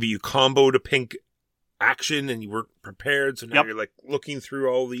maybe you comboed a pink action and you weren't prepared, so now you're like looking through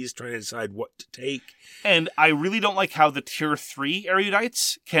all these trying to decide what to take. And I really don't like how the tier 3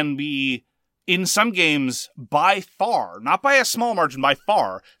 erudites can be, in some games, by far, not by a small margin, by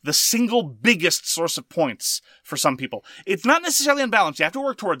far, the single biggest source of points for some people. It's not necessarily unbalanced. You have to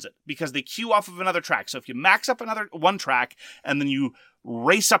work towards it because they queue off of another track. So if you max up one track and then you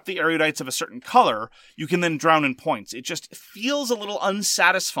race up the erudites of a certain color, you can then drown in points. It just feels a little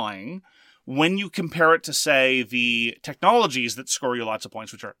unsatisfying when you compare it to, say, the technologies that score you lots of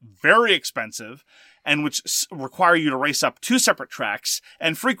points, which are very expensive and which require you to race up 2 separate tracks,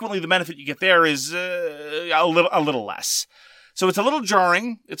 and frequently the benefit you get there is a little less. So it's a little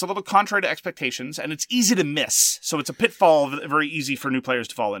jarring, it's a little contrary to expectations, and it's easy to miss. So it's a pitfall very easy for new players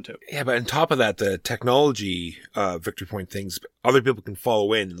to fall into. Yeah, but on top of that, the technology victory point things, other people can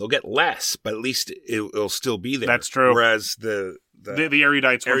follow in. They'll get less, but at least it'll still be there. That's true. Whereas the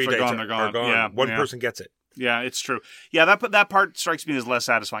erudites, once they're gone, they're gone. Yeah, one person gets it. Yeah, it's true. Yeah, that part strikes me as less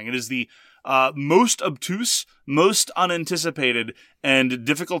satisfying. It is the most obtuse, most unanticipated, and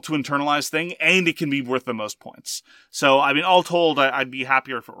difficult to internalize thing, and it can be worth the most points. So, I mean, all told, I'd be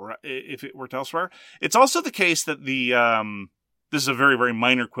happier if it worked elsewhere. It's also the case that this is a very, very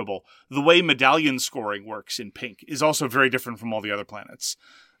minor quibble. The way medallion scoring works in pink is also very different from all the other planets.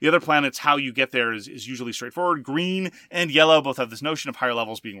 The other planets, how you get there is usually straightforward. Green and yellow both have this notion of higher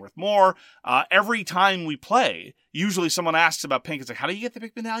levels being worth more. Every time we play, usually someone asks about pink. It's like, how do you get the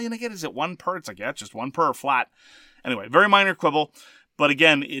pink medallion again? Is it 1 per? It's like, yeah, it's just 1 per flat. Anyway, very minor quibble. But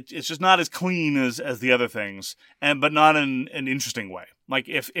again, it's just not as clean as the other things, but not in an interesting way. Like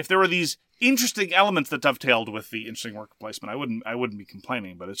if there were these interesting elements that dovetailed with the interesting worker placement, I wouldn't be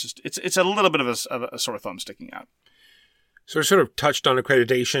complaining. But it's a little bit of a sore thumb sticking out. So we sort of touched on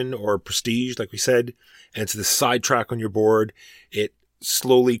accreditation or prestige, like we said, and it's the side track on your board. It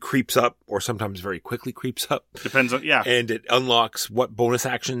slowly creeps up, or sometimes very quickly creeps up. Depends on, yeah. And it unlocks what bonus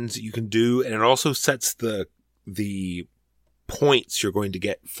actions you can do, and it also sets the points you're going to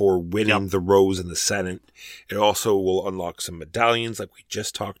get for winning the Rose and the Senate. It also will unlock some medallions, like we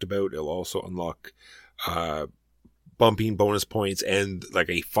just talked about. It'll also unlock bumping bonus points and like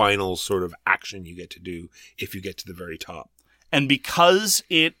a final sort of action you get to do if you get to the very top. And because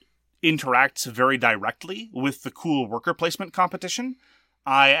it interacts very directly with the cool worker placement competition,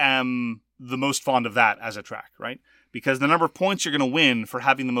 I am the most fond of that as a track, right? Because the number of points you're going to win for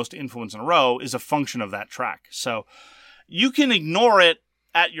having the most influence in a row is a function of that track. So you can ignore it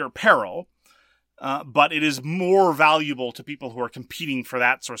at your peril, but it is more valuable to people who are competing for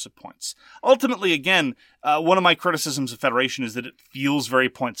that source of points. Ultimately, again, one of my criticisms of Federation is that it feels very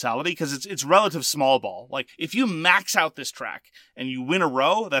point salady because it's relative small ball. Like, if you max out this track and you win a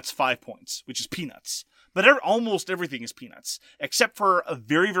row, that's 5 points, which is peanuts. But almost everything is peanuts, except for a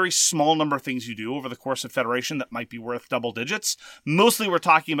very, very small number of things you do over the course of Federation that might be worth double digits. Mostly we're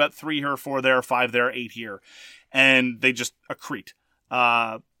talking about 3 here, 4 there, 5 there, 8 here, and they just accrete.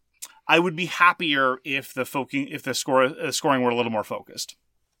 I would be happier if the scoring were a little more focused.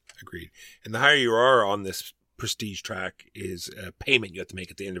 Agreed. And the higher you are on this prestige track is a payment you have to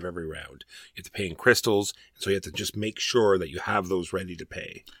make at the end of every round. You have to pay in crystals, so you have to just make sure that you have those ready to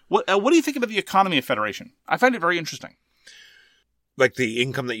pay. What do you think about the economy of Federation? I find it very interesting. Like the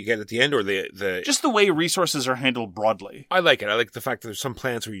income that you get at the end, or the just the way resources are handled broadly. I like it. I like the fact that there's some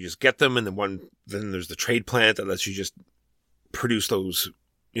planets where you just get them, and then there's the trade planet that lets you just produce those,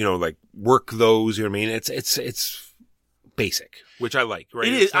 like work those. You know what I mean? It's basic. which I like. Right?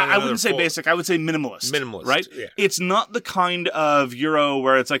 It is. I wouldn't say basic. I would say minimalist. Minimalist, right? yeah. It's not the kind of Euro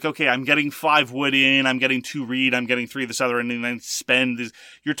where it's like, okay, I'm getting 5 wood in, I'm getting 2 reed, I'm getting 3 this other, and then spend.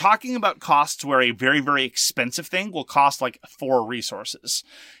 You're talking about costs where a very, very expensive thing will cost like 4 resources.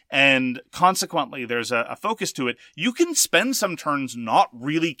 And consequently, there's a focus to it. You can spend some turns not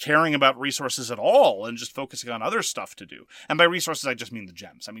really caring about resources at all and just focusing on other stuff to do. And by resources, I just mean the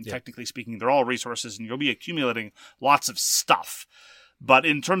gems. I mean, technically speaking, they're all resources and you'll be accumulating lots of stuff. But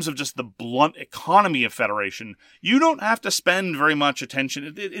in terms of just the blunt economy of Federation, you don't have to spend very much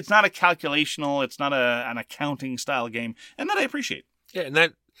attention. It's not a calculational, it's not an accounting style game. And that I appreciate. Yeah, and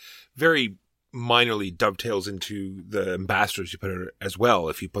that very minorly dovetails into the ambassadors you put out as well.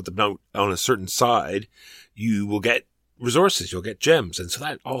 If you put them out on a certain side, you will get resources, you'll get gems. And so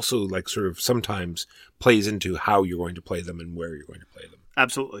that also like sort of sometimes plays into how you're going to play them and where you're going to play them.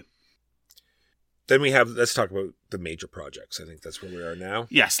 Absolutely. Then let's talk about the major projects. I think that's where we are now.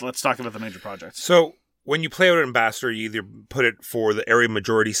 Yes, let's talk about the major projects. So when you play out an ambassador, you either put it for the area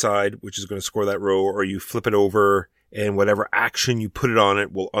majority side, which is going to score that row, or you flip it over and whatever action you put it on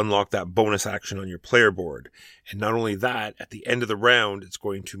it will unlock that bonus action on your player board. And not only that, at the end of the round, it's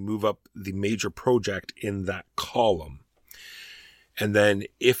going to move up the major project in that column. And then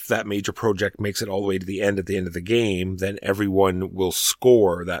if that major project makes it all the way to the end at the end of the game, then everyone will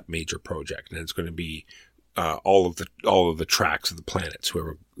score that major project. And it's going to be all of the tracks of the planets,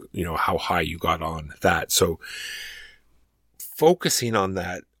 whoever, how high you got on that. So focusing on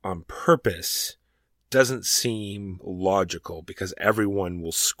that on purpose doesn't seem logical because everyone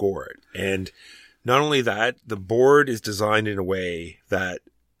will score it. And not only that, the board is designed in a way that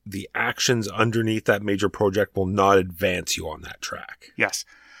the actions underneath that major project will not advance you on that track. Yes.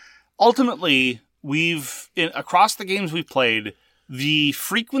 Ultimately, across the games we've played, the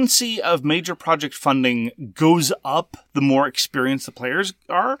frequency of major project funding goes up the more experienced the players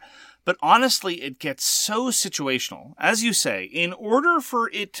are. But honestly, it gets so situational. As you say, in order for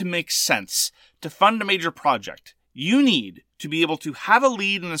it to make sense to fund a major project, you need to be able to have a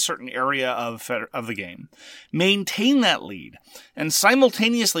lead in a certain area of the game, maintain that lead, and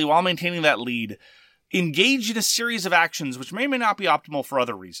simultaneously, while maintaining that lead, engage in a series of actions which may or may not be optimal for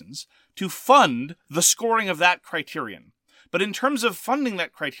other reasons to fund the scoring of that criterion. But in terms of funding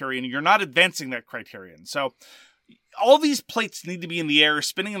that criterion, you're not advancing that criterion. So all these plates need to be in the air,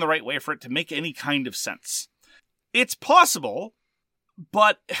 spinning in the right way for it to make any kind of sense. It's possible,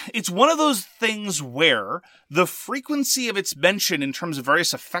 but it's one of those things where the frequency of its mention in terms of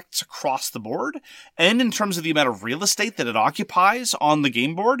various effects across the board and in terms of the amount of real estate that it occupies on the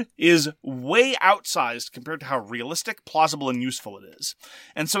game board is way outsized compared to how realistic, plausible, and useful it is.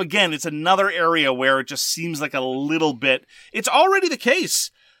 And so again, it's another area where it just seems like a little bit... It's already the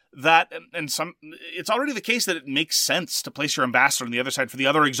case that, it's already the case that it makes sense to place your ambassador on the other side for the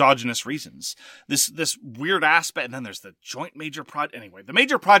other exogenous reasons. This weird aspect, and then there's the joint major project. Anyway, the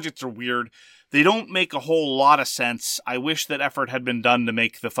major projects are weird. They don't make a whole lot of sense. I wish that effort had been done to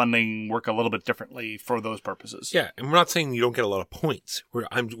make the funding work a little bit differently for those purposes. Yeah, and we're not saying you don't get a lot of points.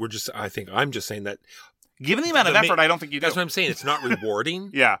 I'm just saying that given the amount of effort, I don't think you do. That's what I'm saying. It's not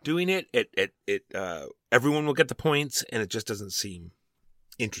rewarding. Yeah, doing it. Everyone will get the points, and it just doesn't seem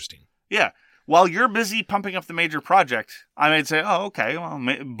interesting. Yeah. While you're busy pumping up the major project, I might say, oh, okay, well,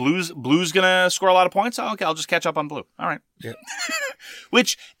 Blue's going to score a lot of points. Oh, okay, I'll just catch up on Blue. All right. Yeah.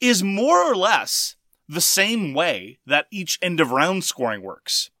 Which is more or less the same way that each end of round scoring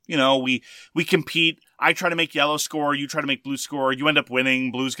works. We compete. I try to make yellow score. You try to make blue score. You end up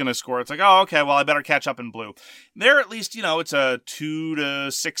winning. Blue's going to score. It's like, oh, okay, well, I better catch up in Blue. There, at least, it's a 2 to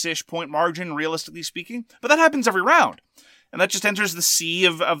 6-ish point margin, realistically speaking. But that happens every round. And that just enters the sea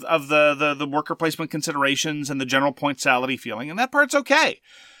of the worker placement considerations and the general pointality feeling. And that part's okay.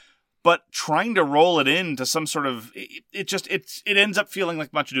 But trying to roll it into some sort of, it ends up feeling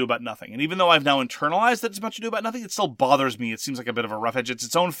like much ado about nothing. And even though I've now internalized that it's much ado about nothing, it still bothers me. It seems like a bit of a rough edge. It's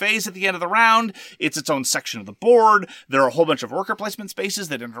its own phase at the end of the round. It's its own section of the board. There are a whole bunch of worker placement spaces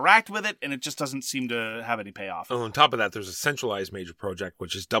that interact with it, and it just doesn't seem to have any payoff. Well, on top of that, there's a centralized major project,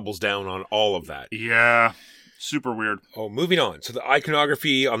 which just doubles down on all of that. Yeah. Super weird. Oh, moving on. So the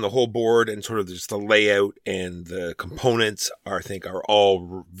iconography on the whole board and sort of just the layout and the components I think are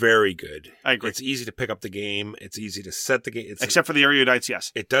all very good. I agree. It's easy to pick up the game. It's easy to set the game. Except for the erudites,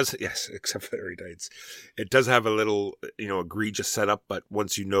 yes. It does, yes, except for the erudites. It does have a little, egregious setup, but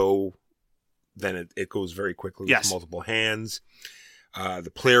once you know, then it goes very quickly with multiple hands.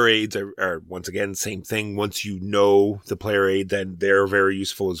 The player aids are, once again, same thing. Once you know the player aid, then they're very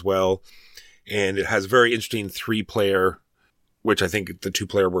useful as well. And it has very interesting 3-player which I think the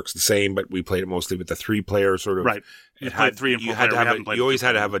 2-player works the same, but we played it mostly with the 3-player sort of. Right. You played 3 and 4 player. You always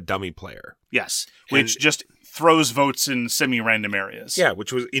had to have a dummy player. Yes. Which just throws votes in semi-random areas. Yeah,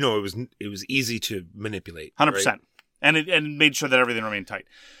 which was, it was easy to manipulate. 100%. Right? And it made sure that everything remained tight.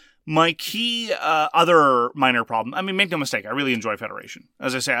 My key other minor problem, I mean, make no mistake, I really enjoy Federation.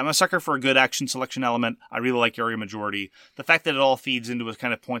 As I say, I'm a sucker for a good action selection element. I really like area majority. The fact that it all feeds into a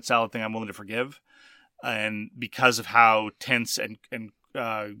kind of point salad thing, I'm willing to forgive. And because of how tense and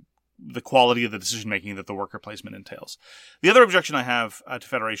the quality of the decision-making that the worker placement entails. The other objection I have to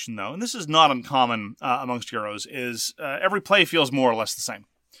Federation, though, and this is not uncommon amongst Euros, is every play feels more or less the same.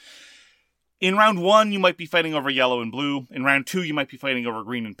 In round 1, you might be fighting over yellow and blue. In round 2, you might be fighting over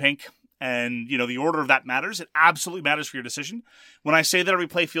green and pink. And, the order of that matters. It absolutely matters for your decision. When I say that every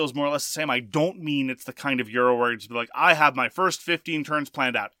play feels more or less the same, I don't mean it's the kind of Euro where it's like, I have my first 15 turns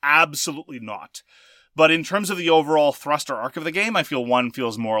planned out. Absolutely not. But in terms of the overall thrust or arc of the game, I feel one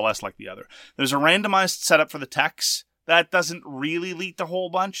feels more or less like the other. There's a randomized setup for the techs. That doesn't really lead to a whole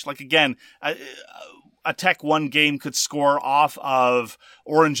bunch. Like, again, a tech one game could score off of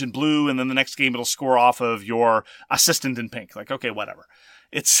orange and blue, and then the next game it'll score off of your assistant in pink. Like, okay, whatever.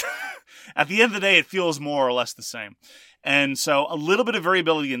 It's at the end of the day, it feels more or less the same. And so a little bit of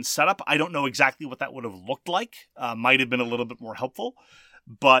variability in setup. I don't know exactly what that would have looked like. Might have been a little bit more helpful.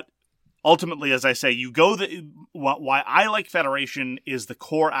 But ultimately, as I say, why I like Federation is the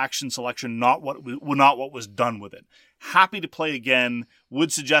core action selection, not what was done with it. Happy to play again,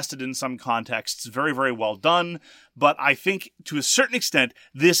 would suggest it in some contexts. Very, very well done. But I think to a certain extent,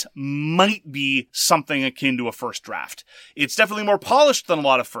 this might be something akin to a first draft. It's definitely more polished than a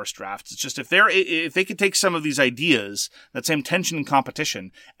lot of first drafts. It's just if they could take some of these ideas, that same tension and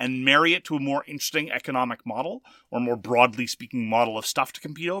competition, and marry it to a more interesting economic model, or more broadly speaking model of stuff to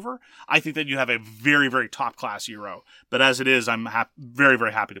compete over, I think that you have a very, very top-class Euro. But as it is, I'm very,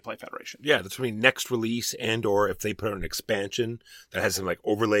 very happy to play Federation. Yeah, that's really next release, and or if they put out an expansion that has some like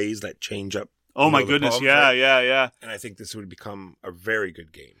overlays that change up. Oh my goodness, problems, yeah, right? Yeah. And I think this would become a very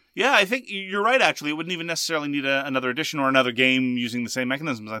good game. Yeah, I think you're right, actually. It wouldn't even necessarily need another edition or another game using the same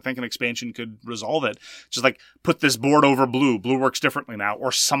mechanisms. I think an expansion could resolve it. Just like, put this board over blue. Blue works differently now,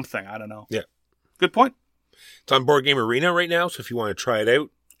 or something. I don't know. Yeah. Good point. It's on Board Game Arena right now, so if you want to try it out.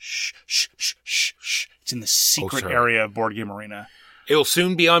 Shh. It's in the secret area of Board Game Arena. It'll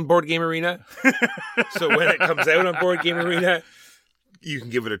soon be on Board Game Arena. So when it comes out on Board Game Arena, you can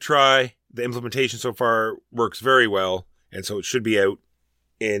give it a try. The implementation so far works very well, and so it should be out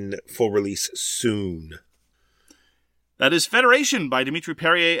in full release soon. That is Federation by Dimitri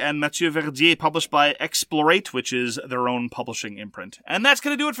Perrier and Mathieu Verdier, published by Explorate, which is their own publishing imprint. And that's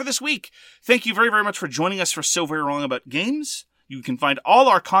going to do it for this week. Thank you very, very much for joining us for So Very Wrong About Games. You can find all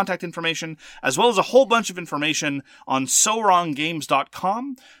our contact information, as well as a whole bunch of information on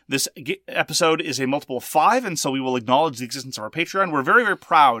SoWrongGames.com. This episode is a multiple of 5, and so we will acknowledge the existence of our Patreon. We're very, very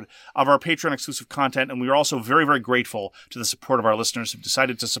proud of our Patreon-exclusive content, and we are also very, very grateful to the support of our listeners who've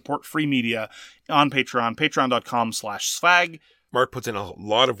decided to support free media on Patreon, patreon.com/swag. Mark puts in a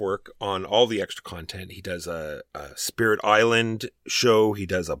lot of work on all the extra content. He does a Spirit Island show. He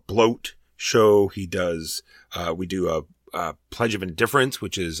does a Bloat show. He does, we do a Pledge of Indifference,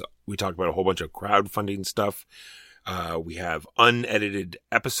 which is, we talk about a whole bunch of crowdfunding stuff. We have unedited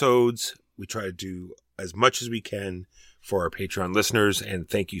episodes. We try to do as much as we can for our Patreon listeners, and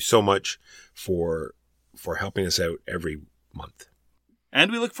thank you so much for helping us out every month.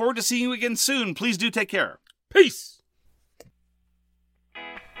 And we look forward to seeing you again soon. Please do take care. Peace!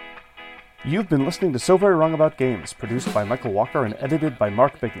 You've been listening to So Very Wrong About Games, produced by Michael Walker and edited by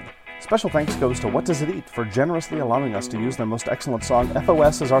Mark Bigney. Special thanks goes to What Does It Eat for generously allowing us to use their most excellent song,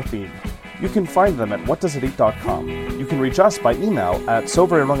 FOS, as our theme. You can find them at whatdoesiteat.com. You can reach us by email at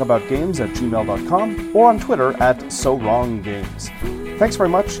soverywrongaboutgames@gmail.com or on Twitter at SoWrongGames. Thanks very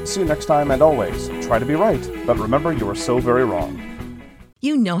much, see you next time, and always, try to be right, but remember you are so very wrong.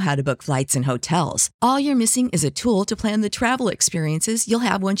 You know how to book flights and hotels. All you're missing is a tool to plan the travel experiences you'll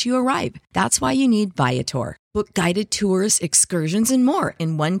have once you arrive. That's why you need Viator. Book guided tours, excursions, and more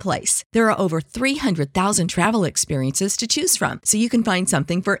in one place. There are over 300,000 travel experiences to choose from, so you can find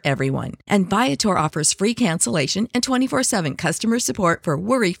something for everyone. And Viator offers free cancellation and 24/7 customer support for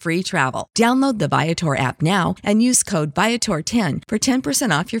worry-free travel. Download the Viator app now and use code Viator10 for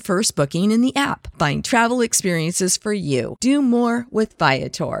 10% off your first booking in the app. Find travel experiences for you. Do more with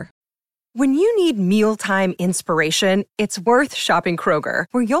Viator. When you need mealtime inspiration, it's worth shopping Kroger,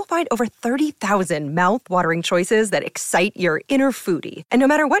 where you'll find over 30,000 mouth-watering choices that excite your inner foodie. And no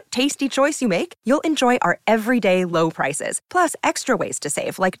matter what tasty choice you make, you'll enjoy our everyday low prices, plus extra ways to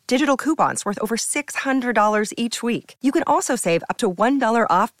save, like digital coupons worth over $600 each week. You can also save up to $1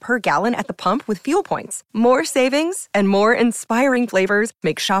 off per gallon at the pump with fuel points. More savings and more inspiring flavors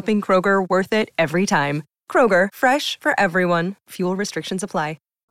make shopping Kroger worth it every time. Kroger, fresh for everyone. Fuel restrictions apply.